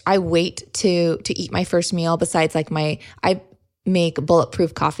I wait to eat my first meal, besides like I make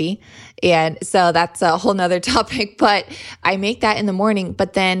bulletproof coffee. And so that's a whole nother topic, but I make that in the morning.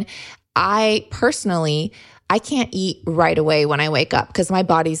 But then I can't eat right away when I wake up because my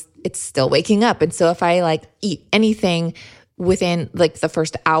it's still waking up. And so if I like eat anything within like the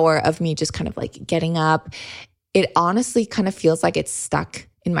first hour of me just kind of like getting up, it honestly kind of feels like it's stuck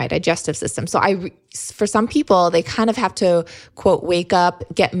in my digestive system. So for some people, they kind of have to quote, wake up,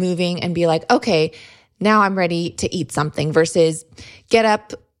 get moving and be like, okay, now I'm ready to eat something, versus get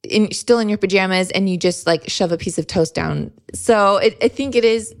up still in your pajamas and you just like shove a piece of toast down. So I think it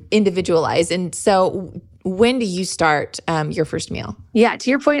is individualized. And so when do you start your first meal? Yeah, to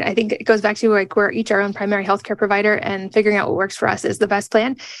your point, I think it goes back to like we're each our own primary healthcare provider, and figuring out what works for us is the best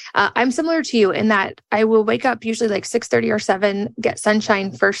plan. I'm similar to you in that I will wake up usually like 6:30 or 7, get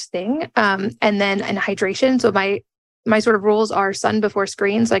sunshine first thing, and then an hydration. So my sort of rules are sun before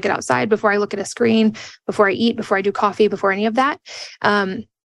screen. So I get outside before I look at a screen, before I eat, before I do coffee, before any of that.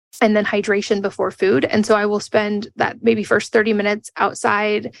 And then hydration before food. And so I will spend that maybe first 30 minutes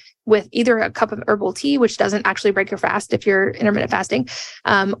outside with either a cup of herbal tea, which doesn't actually break your fast if you're intermittent fasting,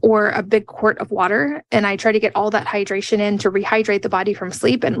 or a big quart of water. And I try to get all that hydration in to rehydrate the body from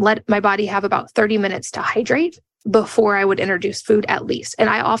sleep and let my body have about 30 minutes to hydrate before I would introduce food at least. And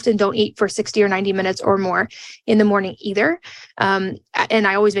I often don't eat for 60 or 90 minutes or more in the morning either. And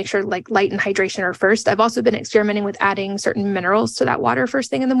I always make sure like light and hydration are first. I've also been experimenting with adding certain minerals to that water first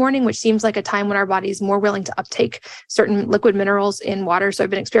thing in the morning, which seems like a time when our body is more willing to uptake certain liquid minerals in water. So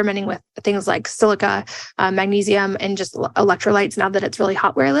I've been experimenting with things like silica, magnesium, and just electrolytes now that it's really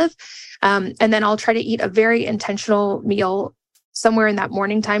hot where I live. And then I'll try to eat a very intentional meal somewhere in that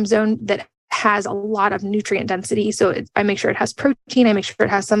morning time zone that has a lot of nutrient density. So I make sure it has protein. I make sure it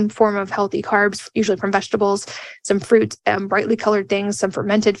has some form of healthy carbs, usually from vegetables, some fruit, brightly colored things, some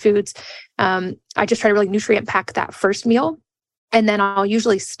fermented foods. I just try to really nutrient pack that first meal. And then I'll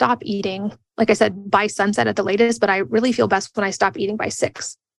usually stop eating, like I said, by sunset at the latest, but I really feel best when I stop eating by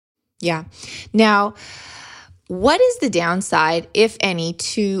 6. Yeah. Now, what is the downside, if any,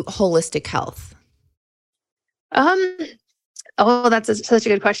 to holistic health? Oh, that's such a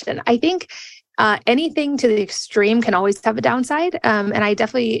good question. I think anything to the extreme can always have a downside. And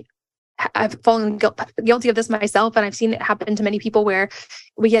I've fallen guilty of this myself, and I've seen it happen to many people where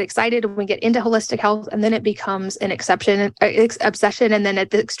we get excited when we get into holistic health, and then it becomes an obsession. And then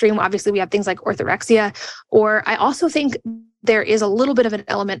at the extreme, obviously, we have things like orthorexia. Or I also think there is a little bit of an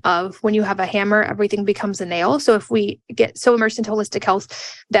element of when you have a hammer, everything becomes a nail. So if we get so immersed into holistic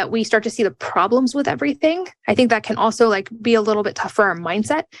health that we start to see the problems with everything, I think that can also like be a little bit tough for our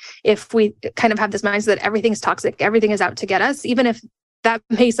mindset. If we kind of have this mindset that everything's toxic, everything is out to get us, even if that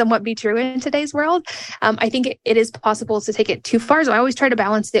may somewhat be true in today's world. I think it is possible to take it too far. So I always try to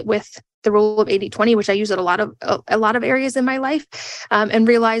balance it with the rule of 80-20, which I use at a lot of areas in my life, and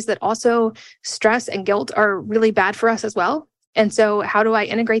realize that also stress and guilt are really bad for us as well. And so how do I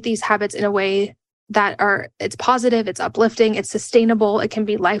integrate these habits in a way it's positive, it's uplifting, it's sustainable, it can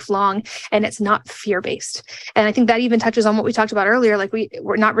be lifelong, and it's not fear-based. And I think that even touches on what we talked about earlier. Like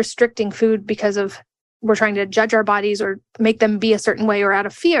we're not restricting food because we're trying to judge our bodies or make them be a certain way or out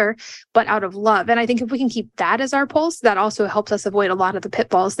of fear, but out of love. And I think if we can keep that as our pulse, that also helps us avoid a lot of the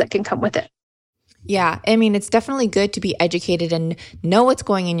pitfalls that can come with it. Yeah. I mean, it's definitely good to be educated and know what's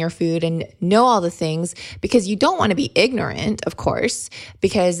going in your food and know all the things, because you don't want to be ignorant, of course,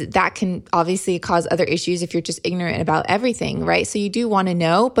 because that can obviously cause other issues if you're just ignorant about everything, right? So you do want to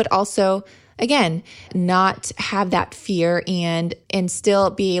know, but also, again, not have that fear and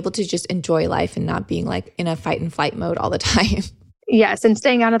still be able to just enjoy life and not being like in a fight and flight mode all the time. Yes. And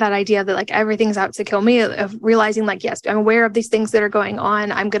staying out of that idea that like everything's out to kill me, of realizing like, yes, I'm aware of these things that are going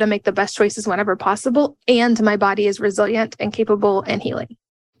on. I'm going to make the best choices whenever possible. And my body is resilient and capable and healing.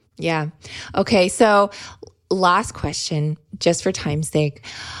 Yeah. Okay. So last question, just for time's sake.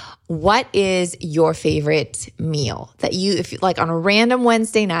 What is your favorite meal that if you like on a random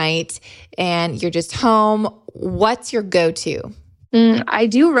Wednesday night and you're just home, what's your go-to? I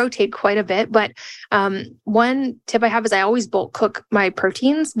do rotate quite a bit, but one tip I have is I always bulk cook my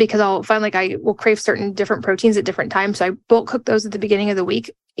proteins, because I'll find like I will crave certain different proteins at different times. So I bulk cook those at the beginning of the week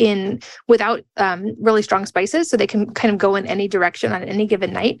without really strong spices, so they can kind of go in any direction on any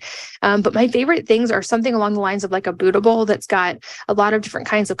given night. But my favorite things are something along the lines of like a Buddha bowl that's got a lot of different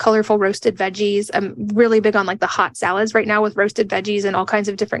kinds of colorful roasted veggies. I'm really big on like the hot salads right now with roasted veggies and all kinds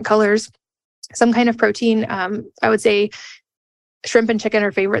of different colors. Some kind of protein. I would say shrimp and chicken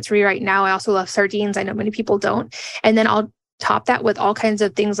are favorites for me right now. I also love sardines. I know many people don't. And then I'll top that with all kinds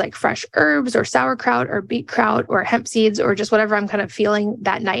of things like fresh herbs or sauerkraut or beet kraut or hemp seeds or just whatever I'm kind of feeling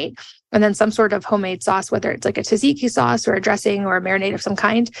that night. And then some sort of homemade sauce, whether it's like a tzatziki sauce or a dressing or a marinade of some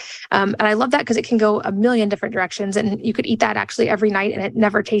kind. And I love that because it can go a million different directions, and you could eat that actually every night and it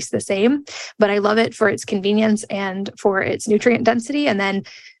never tastes the same. But I love it for its convenience and for its nutrient density. And then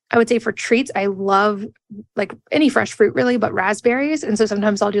I would say for treats, I love like any fresh fruit really, but raspberries. And so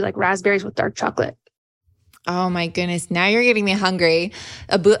sometimes I'll do like raspberries with dark chocolate. Oh my goodness. Now you're getting me hungry.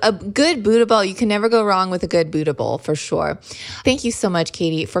 A good Buddha bowl. You can never go wrong with a good Buddha bowl for sure. Thank you so much,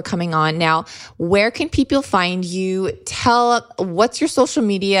 Katie, for coming on. Now, where can people find you? Tell what's your social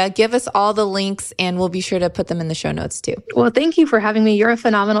media? Give us all the links and we'll be sure to put them in the show notes too. Well, thank you for having me. You're a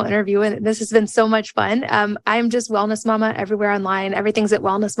phenomenal interview and this has been so much fun. I'm just Wellness Mama everywhere online. Everything's at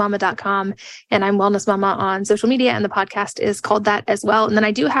wellnessmama.com, and I'm Wellness Mama on social media, and the podcast is called that as well. And then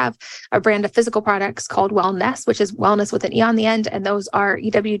I do have a brand of physical products called Wellness, which is wellness with an E on the end. And those are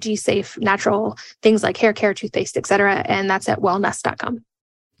EWG safe, natural things like hair care, toothpaste, etc. And that's at wellness.com.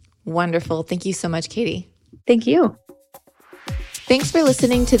 Wonderful. Thank you so much, Katie. Thank you. Thanks for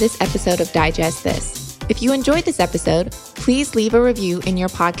listening to this episode of Digest This. If you enjoyed this episode, please leave a review in your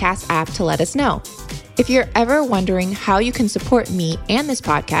podcast app to let us know. If you're ever wondering how you can support me and this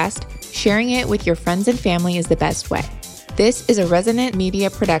podcast, sharing it with your friends and family is the best way. This is a Resonant Media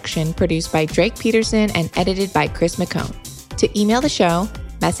production produced by Drake Peterson and edited by Chris McCone. To email the show,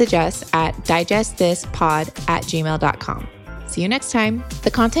 message us at digestthispod@gmail.com. See you next time.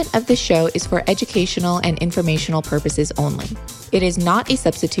 The content of this show is for educational and informational purposes only. It is not a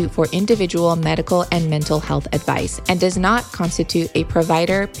substitute for individual medical and mental health advice and does not constitute a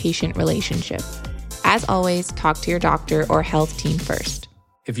provider-patient relationship. As always, talk to your doctor or health team first.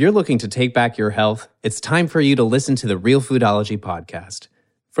 If you're looking to take back your health, it's time for you to listen to the Real Foodology podcast.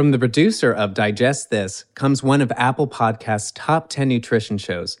 From the producer of Digest This comes one of Apple Podcast's top 10 nutrition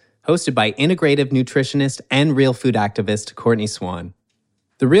shows, hosted by integrative nutritionist and real food activist Courtney Swan.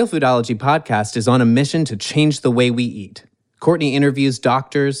 The Real Foodology podcast is on a mission to change the way we eat. Courtney interviews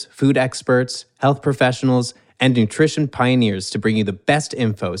doctors, food experts, health professionals, and nutrition pioneers to bring you the best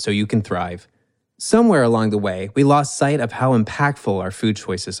info so you can thrive. Somewhere along the way, we lost sight of how impactful our food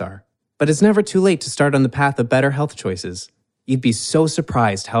choices are. But it's never too late to start on the path of better health choices. You'd be so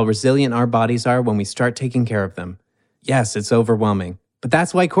surprised how resilient our bodies are when we start taking care of them. Yes, it's overwhelming, but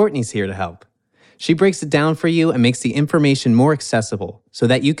that's why Courtney's here to help. She breaks it down for you and makes the information more accessible so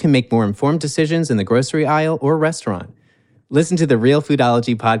that you can make more informed decisions in the grocery aisle or restaurant. Listen to the Real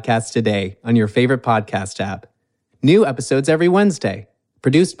Foodology podcast today on your favorite podcast app. New episodes every Wednesday.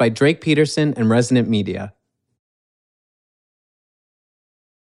 Produced by Drake Peterson and Resonant Media.